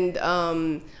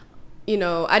 And you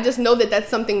know, I just know that that's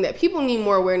something that people need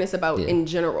more awareness about Yeah. in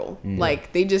general.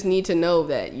 Like they just need to know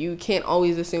that you can't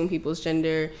always assume people's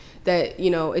gender. That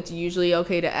you know, it's usually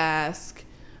okay to ask.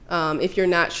 If you're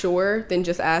not sure, then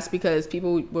just ask because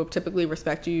people will typically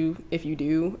respect you if you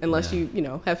do, unless Yeah. you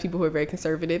know have people who are very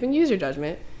conservative and use your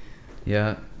judgment.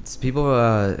 Yeah, people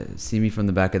see me from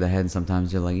the back of the head, and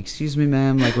sometimes they're like, "Excuse me,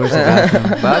 ma'am, like where's the bathroom?"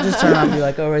 But I'll just turn around and be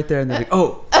like, "Oh, right there," and they're like,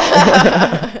 "Oh."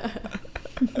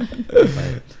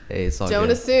 But, hey, it's all Don't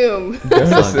good. assume.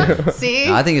 It's all good. See,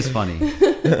 No, I think it's funny.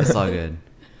 It's all good.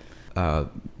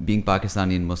 Being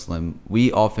Pakistani and Muslim,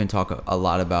 we often talk a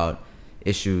lot about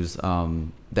issues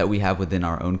that we have within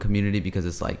our own community because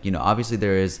it's like, you know, obviously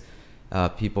there is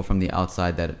people from the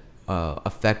outside that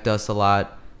affect us a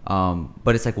lot,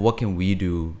 but it's like, what can we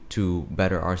do to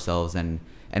better ourselves and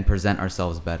present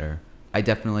ourselves better? I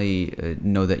definitely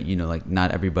know that, you know, like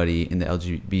not everybody in the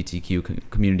LGBTQ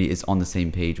community is on the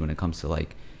same page when it comes to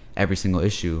like every single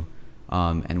issue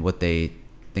and what they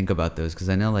think about those. Because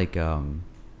I know like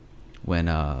when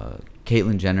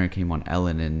Caitlyn Jenner came on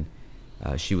Ellen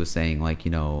and she was saying like,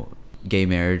 you know, gay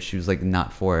marriage, she was like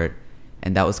not for it.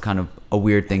 And that was kind of a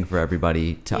weird thing for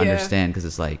everybody to understand because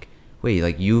it's like, wait,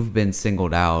 like you've been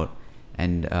singled out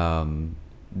and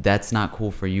that's not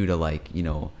cool for you to like, you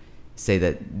know, say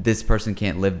that this person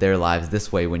can't live their lives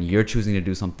this way when you're choosing to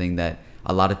do something that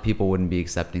a lot of people wouldn't be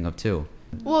accepting of too.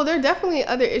 Well, there are definitely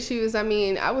other issues. I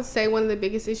mean, I would say one of the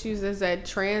biggest issues is that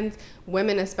trans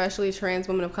women, especially trans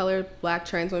women of color, black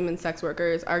trans women, sex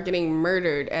workers, are getting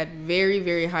murdered at very,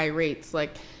 very high rates.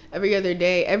 Like every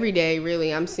day,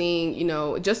 really, I'm seeing, you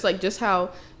know, just how,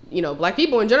 you know, black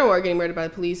people in general are getting murdered by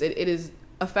the police. It is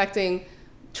affecting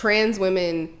trans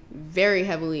women very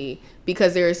heavily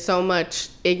because there is so much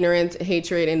ignorance,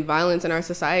 hatred, and violence in our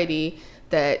society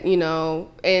that, you know,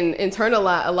 and in turn a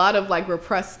lot of like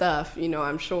repressed stuff, you know,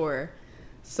 I'm sure.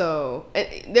 So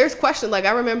and there's questions, like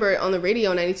I remember on the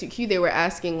radio 92Q, they were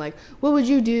asking like, what would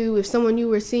you do if someone you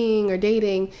were seeing or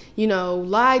dating, you know,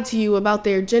 lied to you about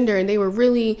their gender and they were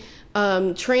really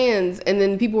trans, and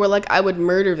then people were like, I would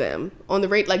murder them on the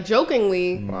rate, like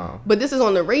jokingly. Wow. But this is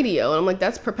on the radio, and I'm like,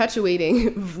 that's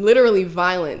perpetuating literally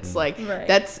violence. Like Right.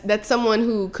 that's someone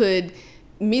who could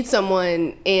meet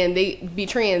someone and they be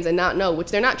trans and not know, which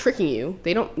they're not tricking you.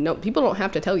 They don't know. People don't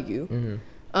have to tell you.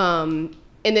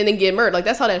 And then they get murdered. Like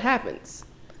that's how that happens.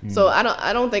 So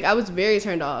I don't think I was very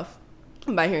turned off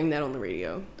by hearing that on the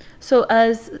radio. So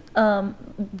as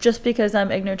just because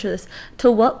I'm ignorant to this,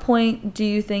 to what point do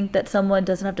you think that someone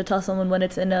doesn't have to tell someone when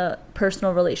it's in a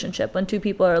personal relationship, when two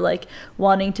people are like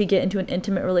wanting to get into an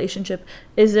intimate relationship?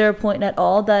 Is there a point at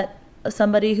all that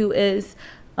somebody who is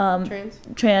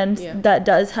trans Yeah. that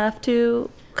does have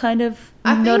to kind of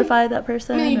I think- notify that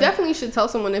person? I mean, you or- definitely should tell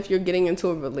someone if you're getting into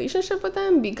a relationship with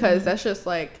them, because that's just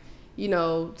like, you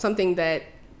know, something that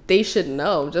they should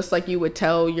know, just like you would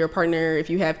tell your partner if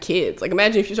you have kids. Like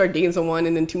imagine if you start dating someone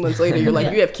and then 2 months later you're like,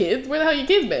 Yeah. you have kids? Where the hell your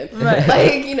kids been? Right.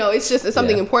 Like, you know, it's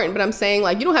something Yeah. important. But I'm saying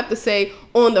like, you don't have to say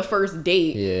on the first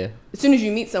date, Yeah. as soon as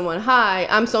you meet someone, hi,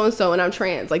 I'm so-and-so and I'm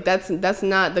trans. Like that's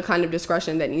not the kind of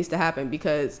discretion that needs to happen,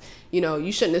 because, you know,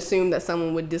 you shouldn't assume that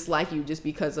someone would dislike you just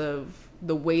because of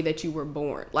the way that you were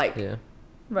born. Like, Yeah.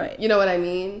 Right. you know what I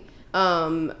mean?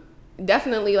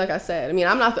 Definitely, like I said, I mean,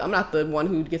 I'm not the one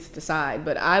who gets to decide,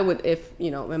 but I would, if,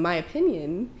 you know, in my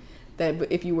opinion, that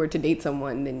if you were to date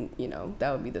someone, then, you know,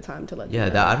 that would be the time to let them Yeah,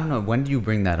 know. that I don't know. When do you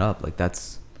bring that up? Like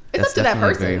that's It's up to that definitely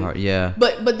person. very hard. Yeah.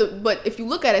 But if you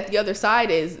look at it, the other side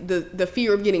is the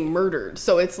fear of getting murdered.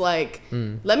 So it's like,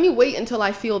 let me wait until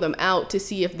I feel them out to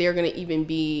see if they're gonna even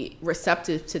be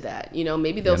receptive to that. You know,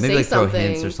 maybe they'll maybe say like something. throw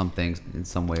hints or something in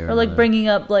some way Or like another. bringing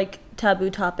up like taboo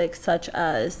topics such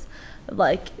as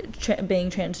like being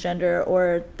transgender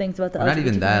or things about the Or not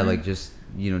even LGBT that, community. like just,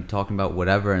 you know, talking about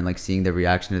whatever and like seeing their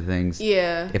reaction to things.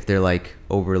 Yeah. If they're like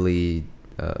overly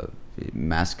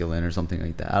masculine or something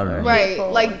like that. I don't know. Right,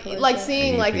 Hateful, like unfortunate.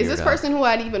 seeing You like, is figure this it out. person who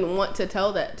I'd even want to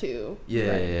tell that to?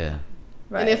 Yeah.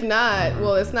 Right. And if not,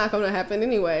 well, it's not going to happen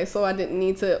anyway. So I didn't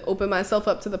need to open myself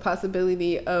up to the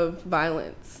possibility of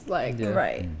violence. Like, Yeah.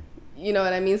 Right. you know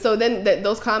what I mean? So then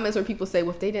those comments where people say,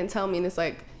 well, if they didn't tell me, and it's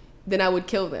like, then I would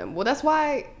kill them. Well, that's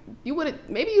why you would have,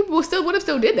 maybe you would have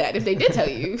still did that if they did tell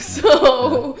you.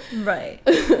 So, Right.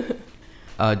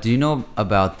 Do you know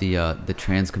about the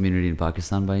trans community in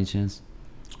Pakistan by any chance?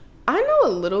 I know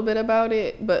a little bit about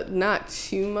it, but not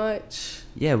too much.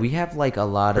 Yeah, we have like a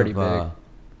lot Pretty of. big.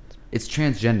 It's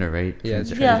transgender, right? Yeah,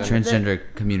 it's Yeah. transgender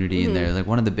community in Mm-hmm. there, like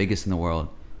one of the biggest in the world.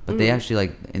 But they actually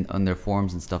like on their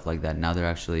forums and stuff like that. Now they're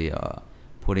actually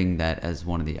putting that as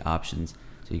one of the options,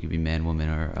 so you could be man, woman,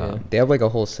 or Yeah. They have like a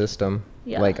whole system,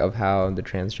 Yeah. like of how the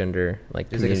transgender like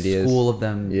there's like a community school is. of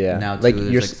them. Yeah, Now too. like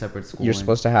There's you're like separate schooling. you're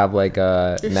supposed to have like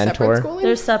a There's mentor. separate schooling?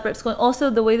 There's separate schooling. Also,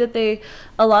 the way that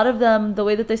a lot of them, the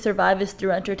way that they survive is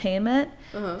through entertainment.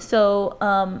 So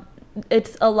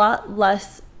it's a lot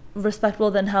less respectable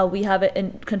than how we have it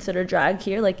and consider drag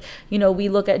here. Like, you know, we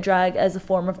look at drag as a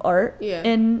form of art Yeah.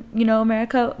 in, you know,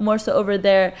 America. More so over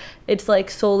there, it's like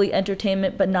solely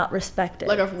entertainment, but not respected.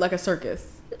 Like a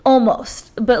circus.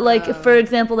 Almost. But like, for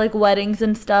example, like weddings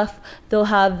and stuff, they'll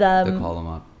have them. They'll call them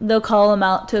up. They'll call them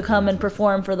out to come and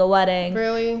perform for the wedding.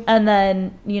 Really? And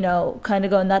then, you know, kind of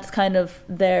go, and that's kind of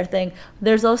their thing.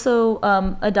 There's also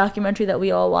a documentary that we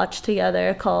all watched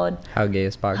together called How Gay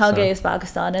is Pakistan? How Gay is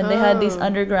Pakistan. And they had these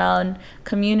underground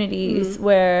communities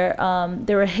where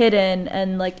they were hidden,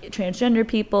 and like transgender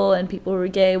people and people who were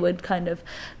gay would kind of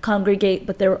congregate,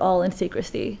 but they were all in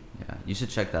secrecy. Yeah, you should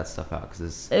check that stuff out because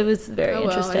it's. It was very Oh, well,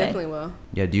 I interesting. definitely will.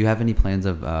 Yeah, do you have any plans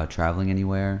of traveling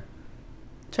anywhere?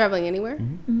 Traveling anywhere?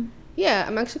 Mm-hmm. Yeah,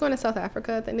 I'm actually going to South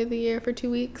Africa at the end of the year for 2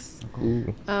 weeks.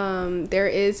 Ooh. There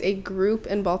is a group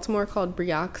in Baltimore called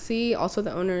Brioxy, also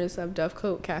the owners of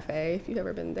Dovecote Cafe, if you've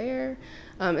ever been there.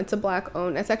 It's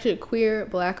it's actually a queer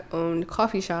black-owned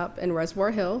coffee shop in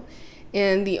Reservoir Hill.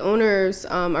 And the owners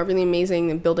are really amazing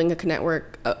in building a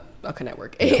network of a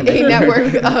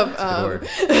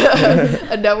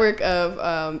network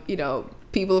of you know,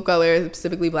 people of color,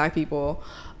 specifically black people,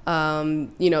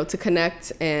 you know, to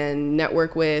connect and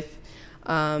network with.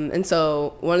 And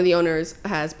so one of the owners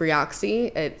has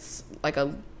Brioxy. It's like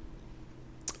a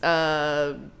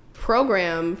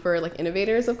program for like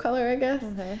innovators of color, I guess.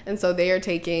 Okay. And so they are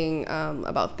taking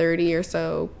about 30 or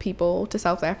so people to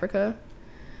South Africa.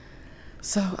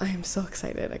 So I am so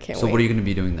excited. I can't wait. So what are you going to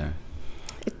be doing there?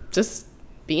 Just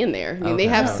being there. I mean, Okay. they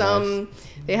have Oh,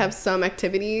 they have some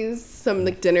activities, some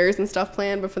like dinners and stuff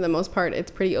planned, but for the most part, it's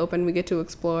pretty open. We get to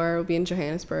explore. We'll be in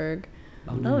Johannesburg.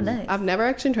 Oh, nice. I've never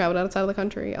actually traveled outside of the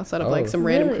country, outside of like Oh. some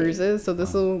random Really? cruises. So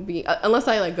this will be unless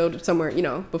I like go to somewhere, you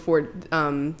know, before the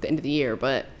end of the year.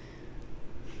 But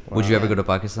Would you ever go to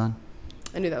Pakistan?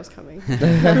 I knew that was coming.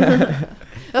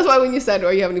 That's why when you said,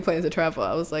 "Or you have any plans to travel?"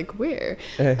 I was like, "Where?"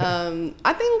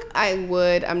 I think I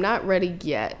would. I'm not ready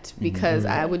yet because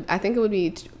I think it would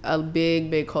be a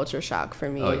big culture shock for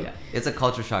me. Oh yeah, it's a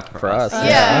culture shock For us.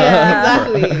 Yeah,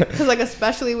 exactly. Because like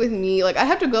especially with me, like I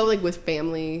have to go like with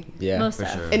family Yeah. Most for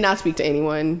def. sure. and not speak to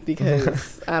anyone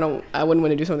because I wouldn't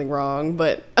want to do something wrong.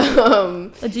 But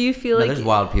Do you feel No, like there's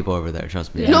wild people over there.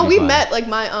 Trust me. Yeah. no, You'll be we fine. met like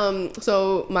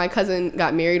my cousin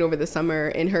got married over the summer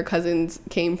and her cousins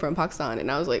came from Pakistan and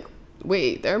I was like,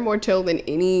 wait, they're more chill than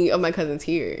any of my cousins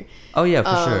here. Oh yeah,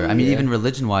 for sure. I mean, yeah. even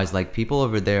religion-wise, like people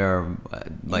over there are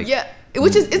like Yeah,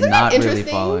 which is isn't not that really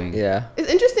interesting? following. Yeah. It's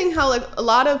interesting how like a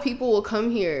lot of people will come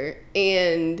here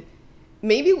and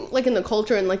maybe like in the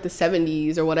culture in like the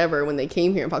 70s or whatever when they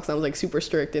came here in Pakistan was like super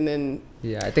strict and then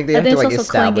Yeah. I think they I have think to it's like also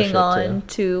establish clinging it on too.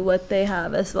 to what they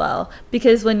have as well.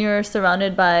 Because when you're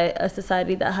surrounded by a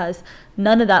society that has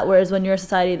none of that, whereas when you're a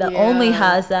society that only Yeah.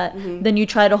 has that, then you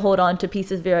try to hold on to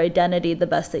pieces of your identity the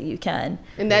best that you can.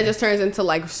 and that just turns into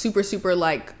like super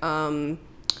like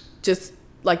just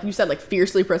like you said, like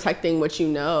fiercely protecting what you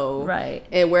know. Right.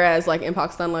 And whereas like in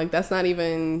Pakistan, like it's not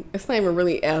even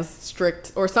really as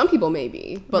strict, or some people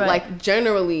maybe, but Right. like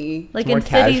generally, Like more in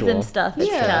cities casual. and stuff, it's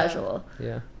Yeah. casual.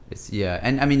 Yeah. Yeah,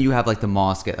 and I mean, you have like the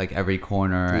mosque at like every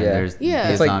corner, and Yeah. there's Yeah.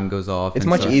 the It's like- azan goes off. It's and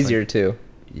much stuff, easier like, too.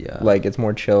 yeah, Like it's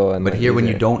more chill and But like, here, when you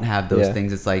easier. don't have those Yeah.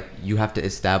 things, it's like you have to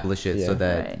establish it so Yeah.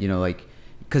 that Right. you know, like,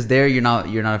 because there you're not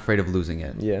afraid of losing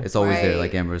it. Yeah. it's always there, Right.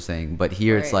 like Amber was saying. But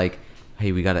here, it's Right. like,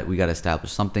 hey, we gotta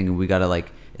establish something, and we gotta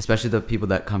like, especially the people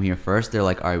that come here first, they're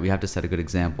like, all right, we have to set a good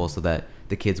example so that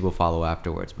the kids will follow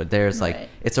afterwards. But there's like, Right.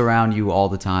 it's around you all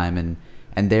the time,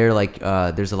 and they're like,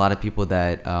 there's a lot of people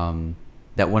that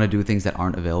that want to do things that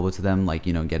aren't available to them, like,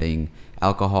 you know, getting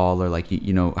alcohol, or like,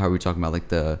 you know, how we were talking about like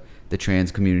the the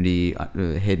trans community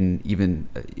hidden, even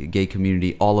gay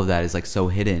community, all of that is like so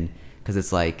hidden because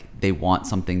it's like they want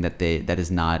something that is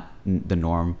not the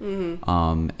norm.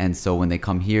 And so when they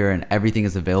come here and everything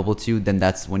is available to you, then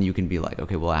that's when you can be like,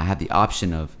 okay, well, I have the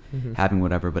option of having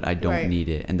whatever, but I don't need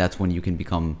it. And that's when you can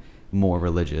become more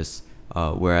religious.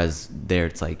 Whereas there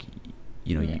it's like,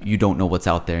 you know, you don't know what's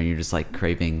out there and you're just like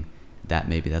craving that.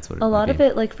 Maybe that's what it a lot be. of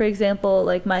it, like for example,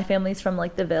 like my family's from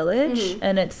like the village,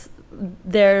 and it's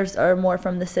theirs are more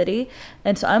from the city,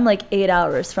 and so I'm like 8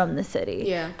 hours from the city.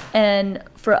 Yeah. And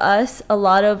for us, a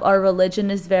lot of our religion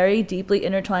is very deeply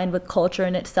intertwined with culture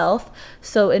in itself.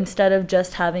 So instead of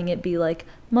just having it be like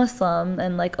Muslim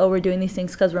and like, oh, we're doing these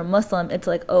things because we're Muslim, it's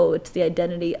like, oh, it's the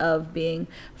identity of being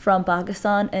from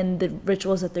Pakistan and the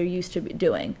rituals that they're used to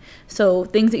doing. So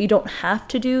things that you don't have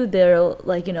to do, they're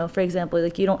like, you know, for example,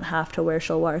 like you don't have to wear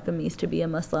shalwar kameez to be a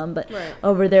Muslim, but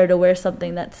over there to wear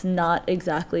something that's not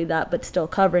exactly that but still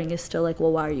covering is still like,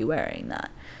 well, why are you wearing that?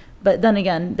 But then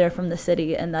again, they're from the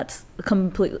city, and that's the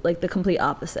complete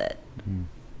opposite.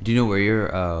 Do you know where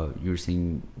you're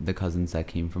seeing the cousins that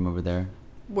came from over there?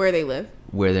 Where they live?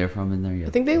 Where they're from in there? Yeah. I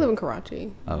think they live in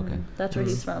Karachi. Oh, okay. That's where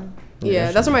he's from.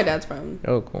 Yeah, that's where my dad's from.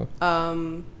 Oh, cool.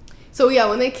 So yeah,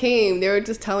 when they came, they were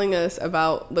just telling us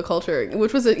about the culture,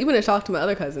 which was even a shock to my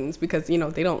other cousins because, you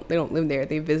know, they don't live there.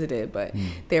 They visited, but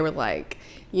they were like,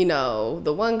 you know,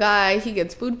 the one guy, he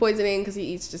gets food poisoning because he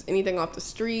eats just anything off the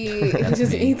street.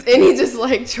 He just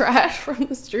like trash from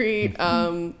the street.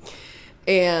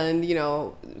 And, you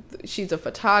know, she's a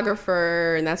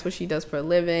photographer and that's what she does for a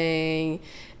living.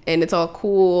 And it's all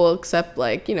cool, except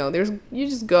like, you know, you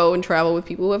just go and travel with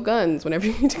people who have guns whenever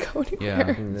you need to go anywhere.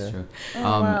 Yeah, that's true. Oh,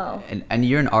 wow. And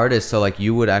you're an artist, so like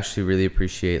you would actually really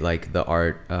appreciate like the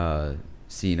art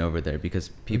scene over there because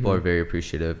people are very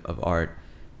appreciative of art.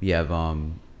 We have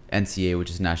NCA, which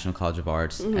is National College of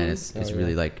Arts, and it's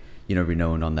really like, you know,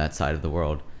 renowned on that side of the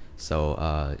world.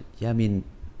 So yeah, I mean,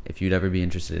 if you'd ever be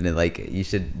interested in it, like you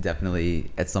should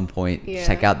definitely at some point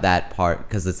check out that part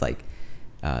because it's like,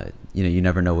 you know, you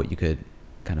never know what you could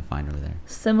kind of find over there.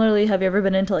 Similarly, have you ever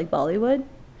been into like Bollywood?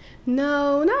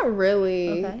 No, not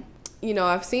really. Okay. You know,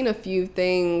 I've seen a few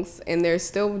things and there's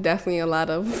still definitely a lot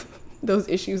of those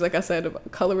issues, like I said,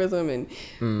 about colorism and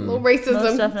little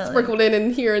racism sprinkled in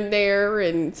and here and there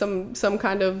and some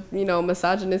kind of, you know,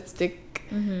 misogynistic.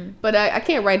 But I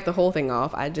can't write the whole thing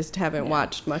off. I just haven't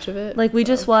watched much of it. Like we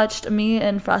just watched, me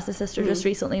and Frost's sister just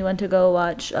recently went to go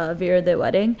watch Veer the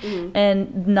Wedding,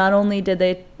 and not only did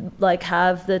they like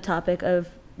have the topic of,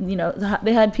 you know,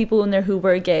 they had people in there who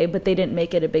were gay, but they didn't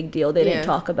make it a big deal. They didn't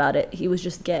talk about it. He was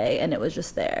just gay, and it was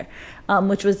just there,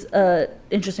 which was a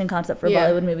interesting concept for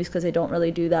Bollywood movies because they don't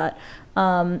really do that.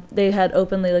 They had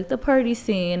openly like the party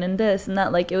scene and this and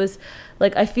that. Like it was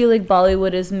like, I feel like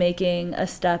Bollywood is making a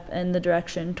step in the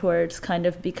direction towards kind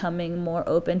of becoming more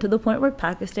open to the point where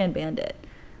Pakistan banned it.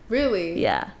 Really?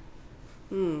 Yeah.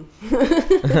 We'll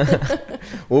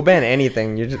ban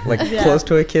anything. You're just like close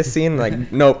to a kiss scene,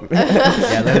 like nope.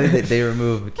 Yeah, they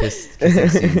remove kissing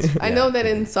scenes. I know that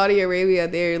in Saudi Arabia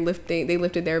they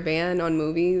lifted their ban on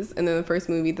movies, and then the first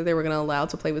movie that they were going to allow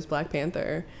to play was Black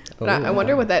Panther. But I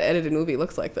wonder what that edited movie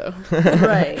looks like though.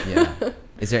 Right. Yeah.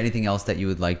 Is there anything else that you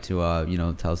would like to you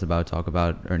know, tell us about, talk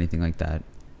about, or anything like that?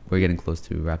 We're getting close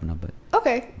to wrapping up, but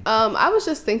okay. I was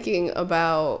just thinking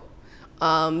about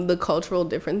the cultural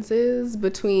differences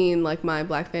between like my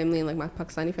Black family and like my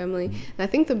Pakistani family. And I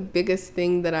think the biggest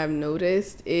thing that I've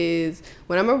noticed is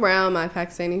when I'm around my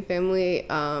Pakistani family,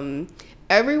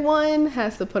 everyone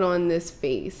has to put on this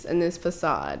face and this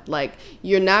facade. Like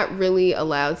you're not really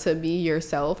allowed to be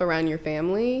yourself around your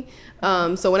family.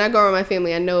 So when I go around my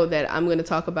family, I know that I'm going to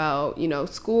talk about, you know,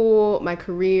 school, my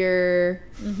career.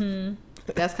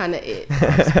 That's kind of it.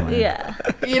 Yeah.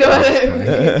 You know what I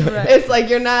mean? Right. It's like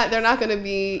they're not going to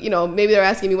be, you know, maybe they're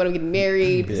asking me when I'm getting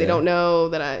married because they don't know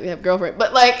that I have a girlfriend.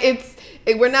 But like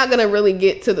we're not going to really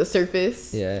get to the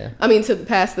surface. Yeah. I mean, to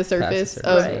past the surface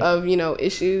Right. of, you know,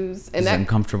 issues. And is that it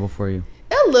uncomfortable for you?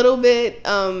 a little bit.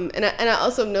 And I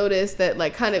also noticed that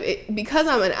like kind of because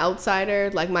I'm an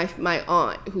outsider, like my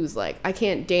aunt who's like, I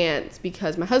can't dance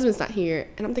because my husband's not here.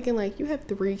 And I'm thinking like, you have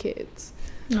 3 kids.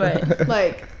 Right.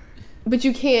 Like, but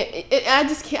you can't,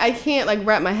 I can't like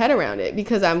wrap my head around it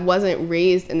because I wasn't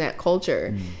raised in that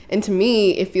culture. And to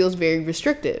me, it feels very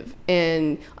restrictive.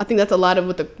 And I think that's a lot of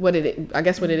what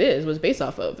it is was based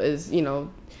off of is, you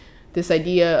know, this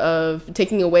idea of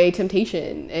taking away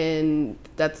temptation. And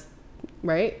that's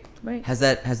right. Right. Has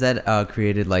that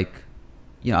created like,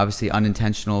 you know, obviously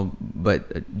unintentional,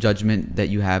 but judgment that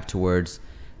you have towards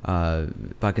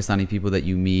Pakistani people that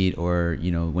you meet, or,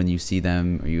 you know, when you see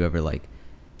them, are you ever like,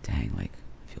 dang, like,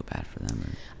 I feel bad for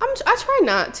them. I try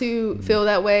not to feel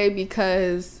that way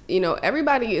because, you know,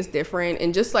 everybody is different.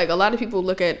 And just like a lot of people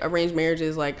look at arranged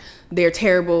marriages like they're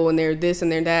terrible and they're this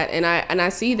and they're that. And I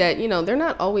see that, you know, they're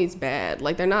not always bad.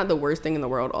 Like they're not the worst thing in the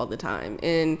world all the time.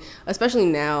 And especially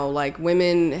now, like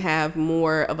women have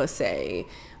more of a say.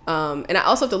 And I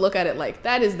also have to look at it like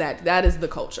that is the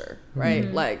culture, right?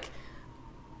 Mm-hmm. Like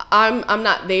I'm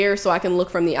not there, so I can look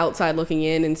from the outside looking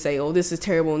in and say, oh, this is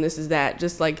terrible and this is that.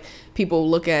 Just like people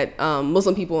look at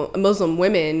Muslim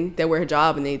women that wear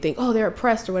hijab and they think, oh, they're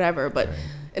oppressed or whatever. But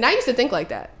and I used to think like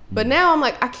that. But now I'm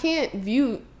like, I can't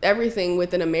view everything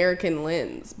with an American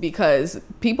lens because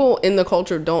people in the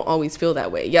culture don't always feel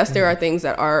that way. Yes, there are things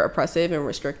that are oppressive and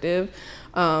restrictive.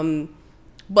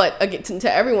 But again,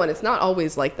 to everyone, it's not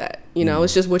always like that. You know,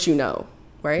 it's just what you know.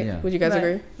 Right? Yeah. Would you guys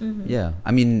agree? Mm-hmm. Yeah.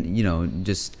 I mean, you know,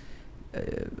 just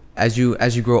as you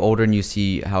grow older and you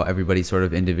see how everybody sort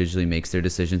of individually makes their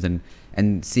decisions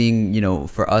and seeing, you know,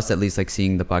 for us at least, like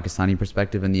seeing the Pakistani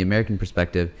perspective and the American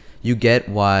perspective, you get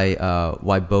why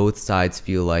both sides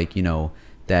feel like, you know,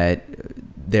 that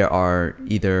there are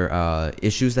either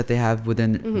issues that they have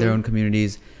within their own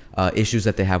communities, issues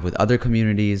that they have with other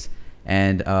communities,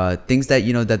 and things that,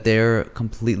 you know, that they're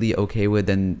completely okay with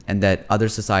and that other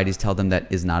societies tell them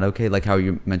that is not okay, like how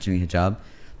you're mentioning hijab,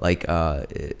 like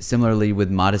similarly with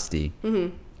modesty.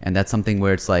 And that's something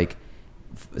where it's like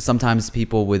sometimes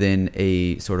people within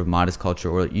a sort of modest culture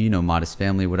or, you know, modest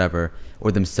family, whatever,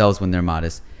 or themselves when they're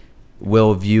modest,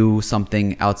 will view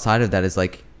something outside of that as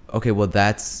like, okay, well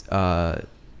that's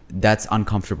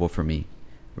uncomfortable for me,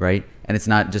 right? And it's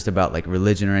not just about like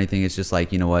religion or anything. It's just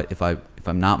like, you know what, if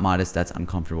I'm not modest, that's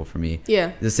uncomfortable for me.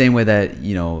 Yeah. The same way that,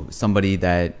 you know, somebody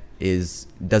that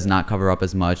does not cover up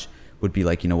as much would be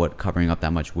like, you know what, covering up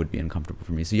that much would be uncomfortable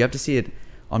for me. So you have to see it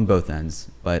on both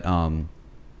ends. But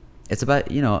it's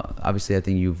about, you know, obviously I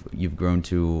think you've grown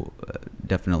to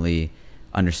definitely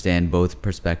understand both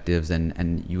perspectives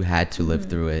and you had to live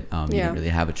through it. You didn't really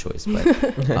have a choice. But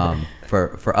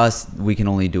for us, we can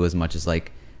only do as much as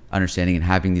like understanding and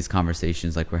having these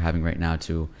conversations like we're having right now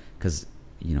too, because,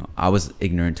 you know, I was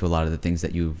ignorant to a lot of the things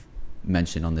that you've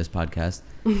mentioned on this podcast.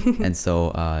 And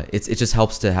so it just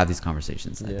helps to have these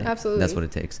conversations. I think. Absolutely. That's what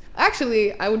it takes.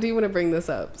 Actually, I do want to bring this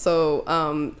up. So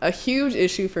a huge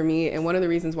issue for me, and one of the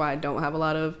reasons why I don't have a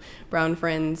lot of brown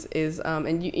friends is,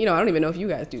 and you know, I don't even know if you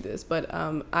guys do this, but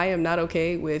I am not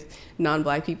okay with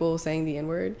non-black people saying the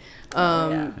N-word.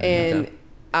 And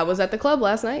I was at the club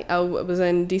last night. I was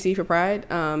in DC for Pride,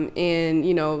 and,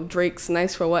 you know, Drake's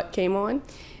Nice for What came on.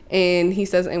 And he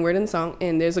says N-word in the song,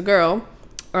 and there's a girl,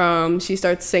 she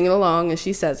starts singing along and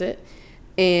she says it,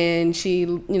 and she,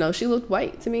 you know, she looked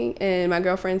white to me, and my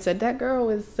girlfriend said that girl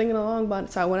was singing along,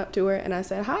 so I went up to her and I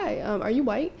said, hi, are you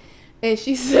white? And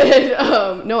she said,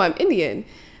 no, I'm Indian.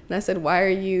 And I said, why are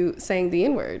you saying the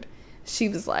N-word? She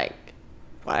was like,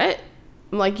 what?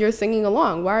 I'm like, you're singing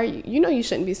along, why are you know you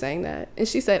shouldn't be saying that. And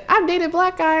she said, I've dated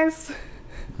black guys.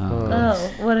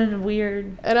 Oh, what a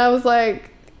weird. And I was like,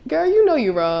 girl, you know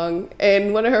you're wrong.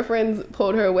 And one of her friends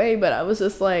pulled her away, but I was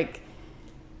just like,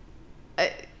 I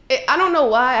don't know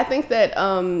why. I think that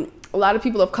a lot of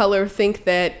people of color think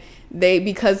that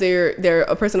because they're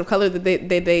a person of color, that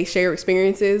they share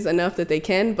experiences enough that they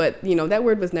can, but, you know, that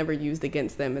word was never used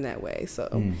against them in that way.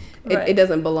 So it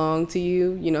doesn't belong to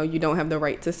you. You know, you don't have the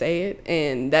right to say it.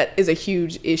 And that is a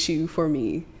huge issue for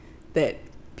me, that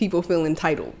people feel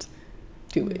entitled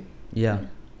to it. Yeah.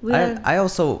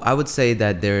 I would say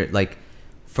that they're like,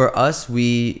 for us,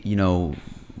 we, you know,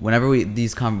 whenever we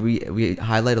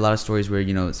highlight a lot of stories where,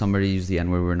 you know, somebody used the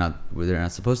N-word where they're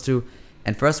not supposed to,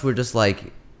 and for us, we're just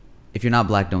like, if you're not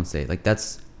black, don't say it. Like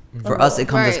that's, for us, it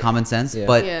comes as common sense.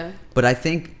 Yeah. But I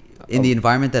think in the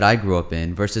environment that I grew up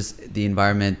in versus the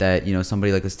environment that, you know,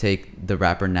 somebody like, let's take the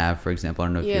rapper Nav, for example. I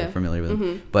don't know if you're familiar with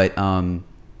him, but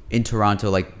in Toronto,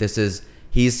 like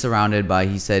he's surrounded by,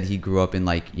 he said he grew up in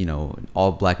like, you know,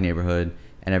 all black neighborhood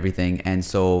and everything. And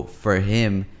so for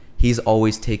him, he's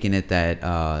always taken it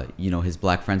that, you know, his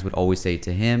black friends would always say it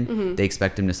to him. They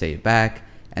expect him to say it back.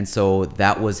 And so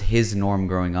that was his norm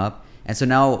growing up. And so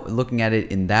now looking at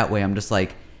it in that way, I'm just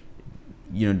like,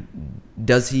 you know,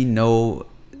 does he know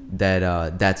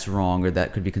that that's wrong or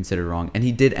that could be considered wrong? And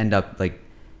he did end up like,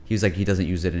 he was like, he doesn't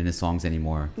use it in his songs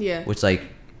anymore. Yeah. Which like,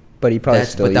 but he probably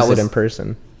still uses it in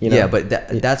person. You know? Yeah, but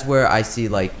that's where I see,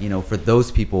 like, you know, for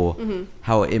those people,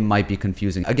 how it might be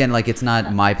confusing. Again, like, it's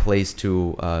not my place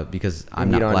to, because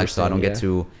I'm not black, so I don't get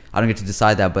to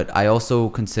decide that. But I also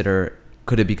consider,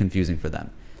 could it be confusing for them?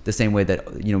 The same way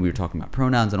that, you know, we were talking about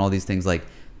pronouns and all these things. Like,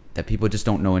 that people just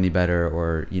don't know any better,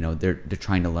 or they're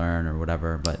trying to learn or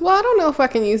whatever. But well, I don't know if I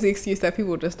can use the excuse that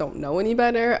people just don't know any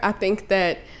better. I think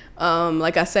that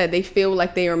like I said, they feel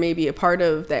like they are maybe a part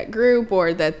of that group,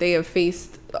 or that they have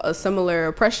faced a similar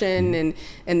oppression,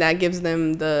 and that gives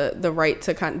them the right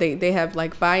to they have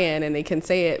like buy-in and they can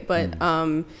say it. But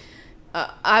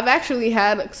I've actually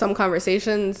had some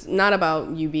conversations, not about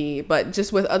UB, but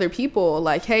just with other people,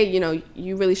 like, hey,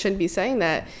 you really shouldn't be saying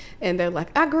that. And they're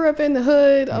like, I grew up in the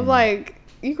hood. I'm like,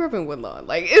 you grew up in Woodlawn.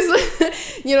 Like,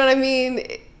 it's, you know what I mean?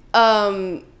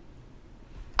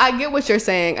 I get what you're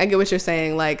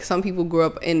saying. Like, some people grew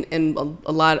up in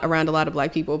around a lot of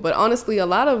black people, but honestly, a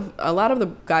lot of the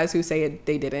guys who say it,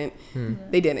 they didn't.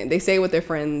 They didn't. They say it with their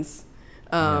friends,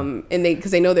 and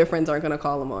because they know their friends aren't gonna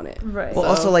call them on it. Right. Well,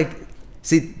 also, like,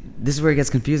 see, this is where it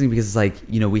gets confusing, because it's like,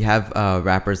 we have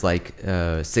rappers like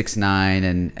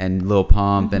 6ix9ine and Lil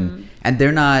Pump, and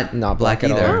they're not black at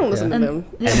all. either. I don't listen to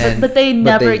them. But they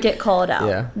never get called out.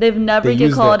 Yeah. They've never They get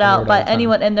use called that out word by all the time.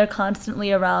 anyone, and they're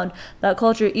constantly around that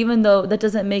culture, even though that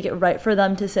doesn't make it right for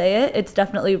them to say it. It's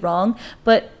definitely wrong,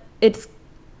 but it's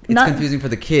not confusing for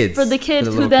the kids. For the kids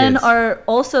the who little then kids. are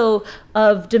also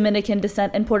of Dominican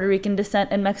descent and Puerto Rican descent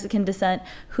and Mexican descent,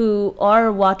 who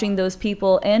are watching those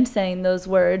people and saying those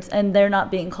words, and they're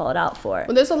not being called out for it.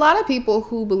 Well, there's a lot of people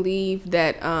who believe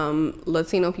that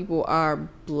Latino people are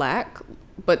black,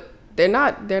 but they're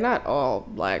not all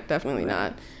black. Definitely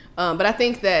not. But I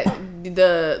think that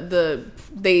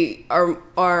they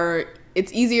are.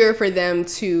 It's easier for them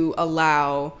to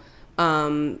allow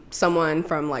someone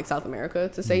from like South America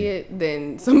to say it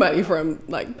than somebody from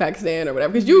like Pakistan or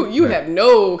whatever, because you have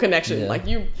no connection. Like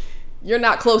you're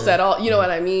not close at all. You know what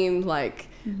I mean? Like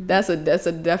that's a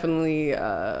definitely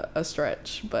a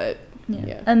stretch, but.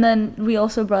 Yeah. And then we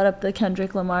also brought up the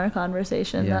Kendrick Lamar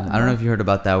conversation. Yeah, I don't know if you heard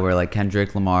about that, where like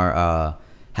Kendrick Lamar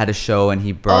had a show and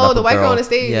he brought up the a white girl girl on the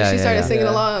stage, and she started singing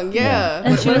along. Yeah.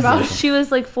 And What she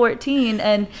was like 14,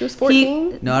 and she was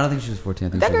 14. No, I don't think she was 14.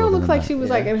 I think That she was girl older looked than like that. she was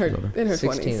like in her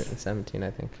 16 20s. and 17,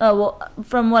 I think. Oh, well,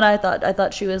 from what I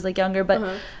thought she was like younger, but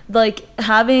like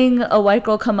having a white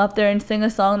girl come up there and sing a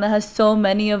song that has so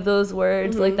many of those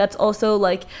words, like that's also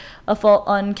like a fault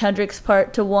on Kendrick's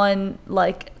part to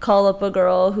like call up a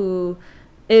girl who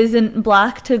isn't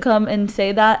black to come and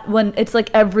say that when it's like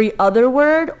every other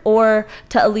word, or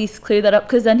to at least clear that up,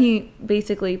 because then he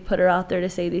basically put her out there to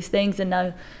say these things, and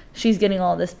now she's getting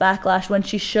all this backlash when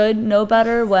she should know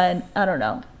better. When I don't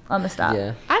know, I'm gonna stop.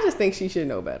 Yeah. I just think she should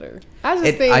know better. I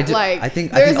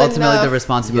think ultimately the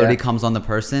responsibility comes on the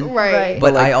person, right.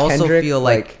 But like I also Kendrick, feel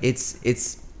like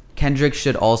it's Kendrick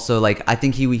should also, like, I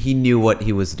think he knew what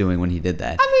he was doing when he did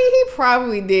that. I mean, he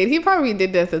probably did. He probably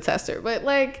did that to test her, but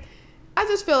like. I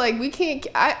just feel like we can't.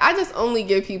 I just only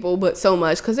give people but so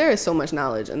much, because there is so much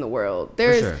knowledge in the world.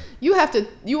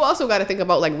 You also got to think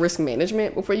about like risk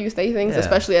management before you say things,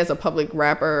 especially as a public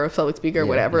rapper or public speaker or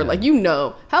whatever. Like,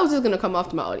 how is this gonna come off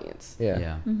to my audience?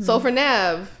 Yeah. So for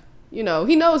Nav, he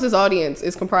knows his audience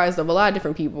is comprised of a lot of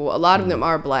different people. A lot of them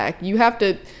are black.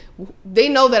 They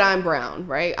know that I'm brown,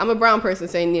 right? I'm a brown person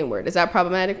saying the N-word. Is that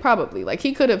problematic? Probably. Like,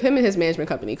 him and his management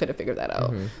company could have figured that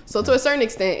out. So to a certain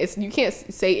extent, you can't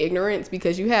say ignorance,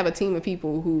 because you have a team of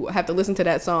people who have to listen to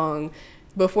that song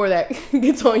before that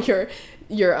gets on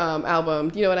your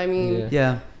album. You know what I mean?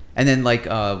 Yeah. And then like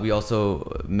we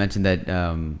also mentioned that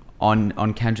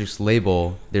on Kendrick's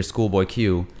label, there's Schoolboy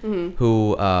Q,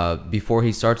 who before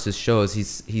he starts his shows,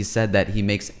 he said that he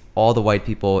makes all the white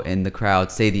people in the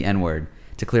crowd say the N-word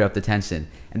to clear up the tension.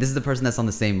 And this is the person that's on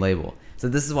the same label. So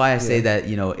this is why I say that,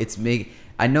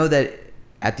 I know that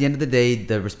at the end of the day,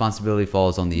 the responsibility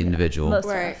falls on the individual.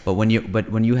 Right. But when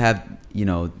you have,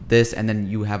 this, and then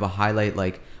you have a highlight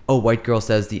like, oh, white girl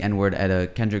says the N-word at a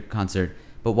Kendrick concert,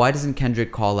 but why doesn't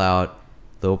Kendrick call out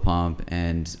Lil Pump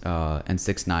and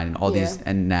 6ix9ine and all these,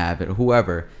 and Nav and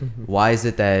whoever? Why is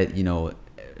it that,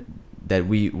 that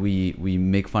we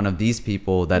make fun of these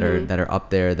people that are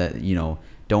up there that,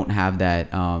 don't have that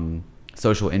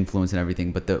social influence and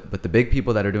everything, but the big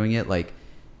people that are doing it, like,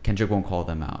 Kendrick won't call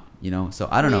them out, So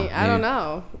I don't know. I don't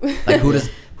know. Like,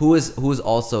 who is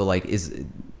also like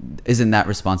isn't that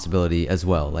responsibility as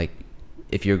well? Like,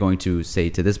 if you're going to say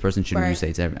to this person, shouldn't you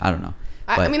say to everyone? I don't know.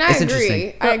 I mean, I it's agree.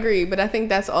 interesting. I agree, but I think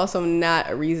that's also not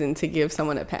a reason to give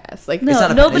someone a pass. Like, No, It's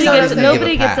not a- nobody it's not gets a thing to give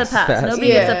nobody a gets a pass. pass. Nobody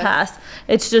Yeah. gets a pass.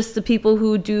 It's just the people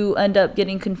who do end up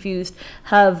getting confused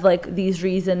have like these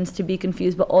reasons to be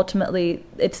confused, but ultimately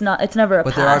it's never a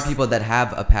But pass. there are people that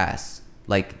have a pass,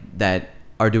 like, that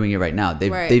are doing it right now.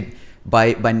 They've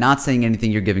by not saying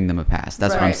anything, you're giving them a pass.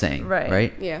 That's what I'm Right, saying. right.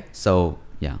 Right. Yeah. So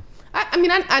yeah. I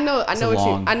mean, I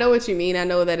know what you mean. I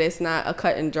know that it's not a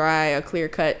cut and dry, a clear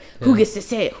cut. Who gets to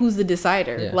say it? Who's the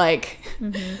decider? Yeah. Like,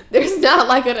 there's not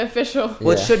like an official.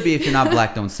 Well, it should be. If you're not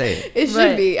black, don't say it. It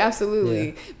should be, absolutely.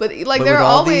 Yeah. But like, But there with are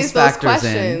all always these those factors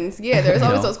questions. in, Yeah, there's you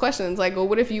always know. those questions. Like, well,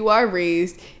 what if you are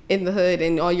raised in the hood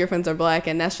and all your friends are black,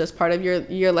 and that's just part of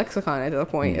your lexicon at that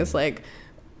point? It's like,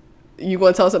 you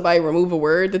going to tell somebody remove a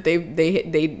word that they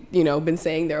been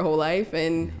saying their whole life,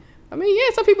 and I mean,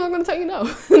 yeah, some people are going to tell you no,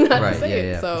 not Right, to say yeah,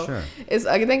 it. yeah, So for sure.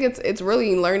 I think it's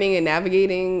really learning and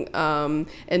navigating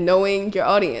and knowing your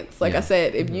audience. Like Yeah. I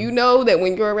said, if you know that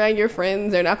when you're around your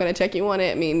friends, they're not going to check you on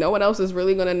it. I mean, no one else is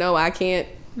really going to know. I can't.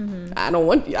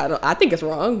 I think it's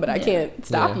wrong, but I can't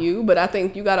stop Yeah. you. But I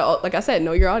think you gotta, like I said,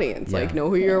 know your audience. Like, Yeah. know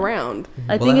who you're around.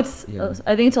 I Well, think that-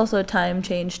 I think it's also a time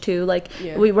change too. Like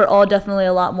Yeah. we were all definitely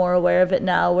a lot more aware of it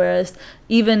now, whereas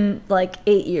even like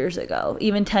 8 years ago,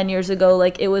 even 10 years ago,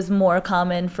 like it was more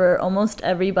common for almost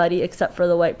everybody except for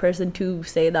the white person to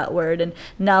say that word, and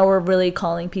now we're really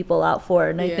calling people out for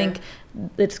it. And I Yeah. think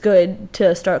it's good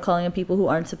to start calling out people who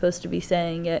aren't supposed to be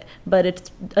saying it, but it's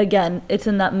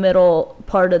in that middle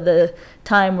part of the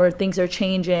time where things are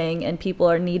changing and people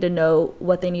need to know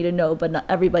what they need to know, but not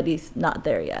everybody's not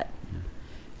there yet.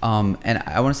 And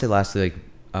I want to say lastly,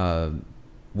 like,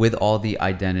 with all the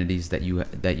identities that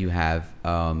you have,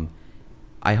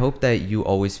 I hope that you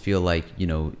always feel like, you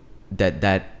know,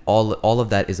 that all of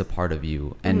that is a part of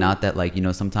you, and not that, like, you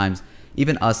know, sometimes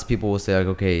even us, people will say like,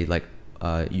 okay, like,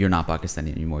 you're not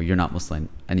Pakistani anymore, you're not Muslim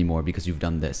anymore because you've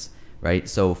done this, right?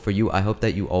 So for you, I hope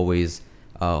that you always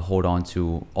hold on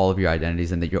to all of your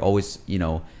identities, and that you're always, you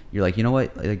know, you're like, you know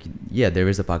what, like, yeah, there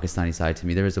is a Pakistani side to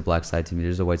me, there is a black side to me,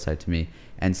 there's a white side to me,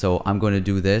 and so I'm going to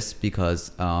do this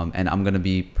because and I'm going to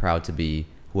be proud to be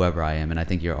whoever I am. And I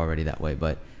think you're already that way,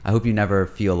 but I hope you never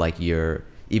feel like you're,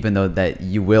 even though that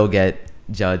you will get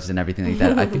judged and everything like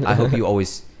that, I hope you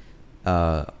always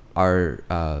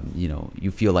you know,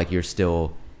 you feel like you're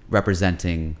still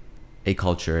representing a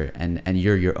culture, and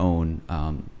you're your own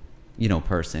you know,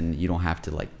 person. You don't have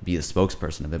to like be the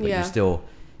spokesperson of it, but you still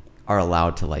are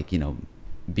allowed to, like, you know,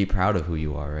 be proud of who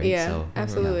you are, right? Yeah, So,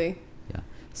 absolutely. yeah.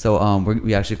 So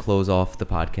we actually close off the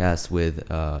podcast with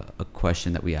a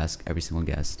question that we ask every single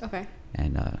guest. Okay.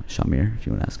 And Shamir, if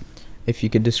you want to ask. If you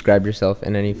could describe yourself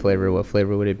in any flavor, what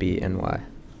flavor would it be and why?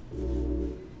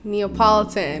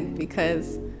 Neapolitan,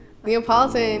 because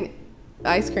Neapolitan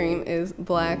ice cream is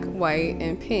black, white,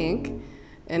 and pink,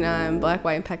 and I'm black,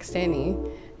 white, and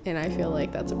Pakistani, and I feel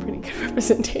like that's a pretty good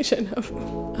representation of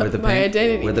my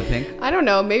identity. With the pink? I don't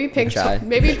know. Maybe pink. Try.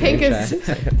 Maybe pink is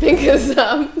pink is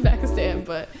Pakistan,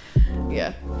 but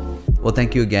yeah. Well,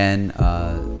 thank you again.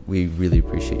 We really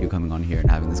appreciate you coming on here and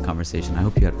having this conversation. I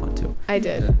hope you had fun too. I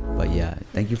did. But yeah,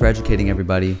 thank you for educating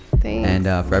everybody. Thanks. And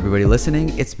for everybody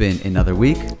listening, it's been another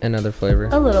week. Another flavor.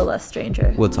 A little less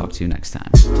stranger. We'll talk to you next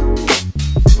time.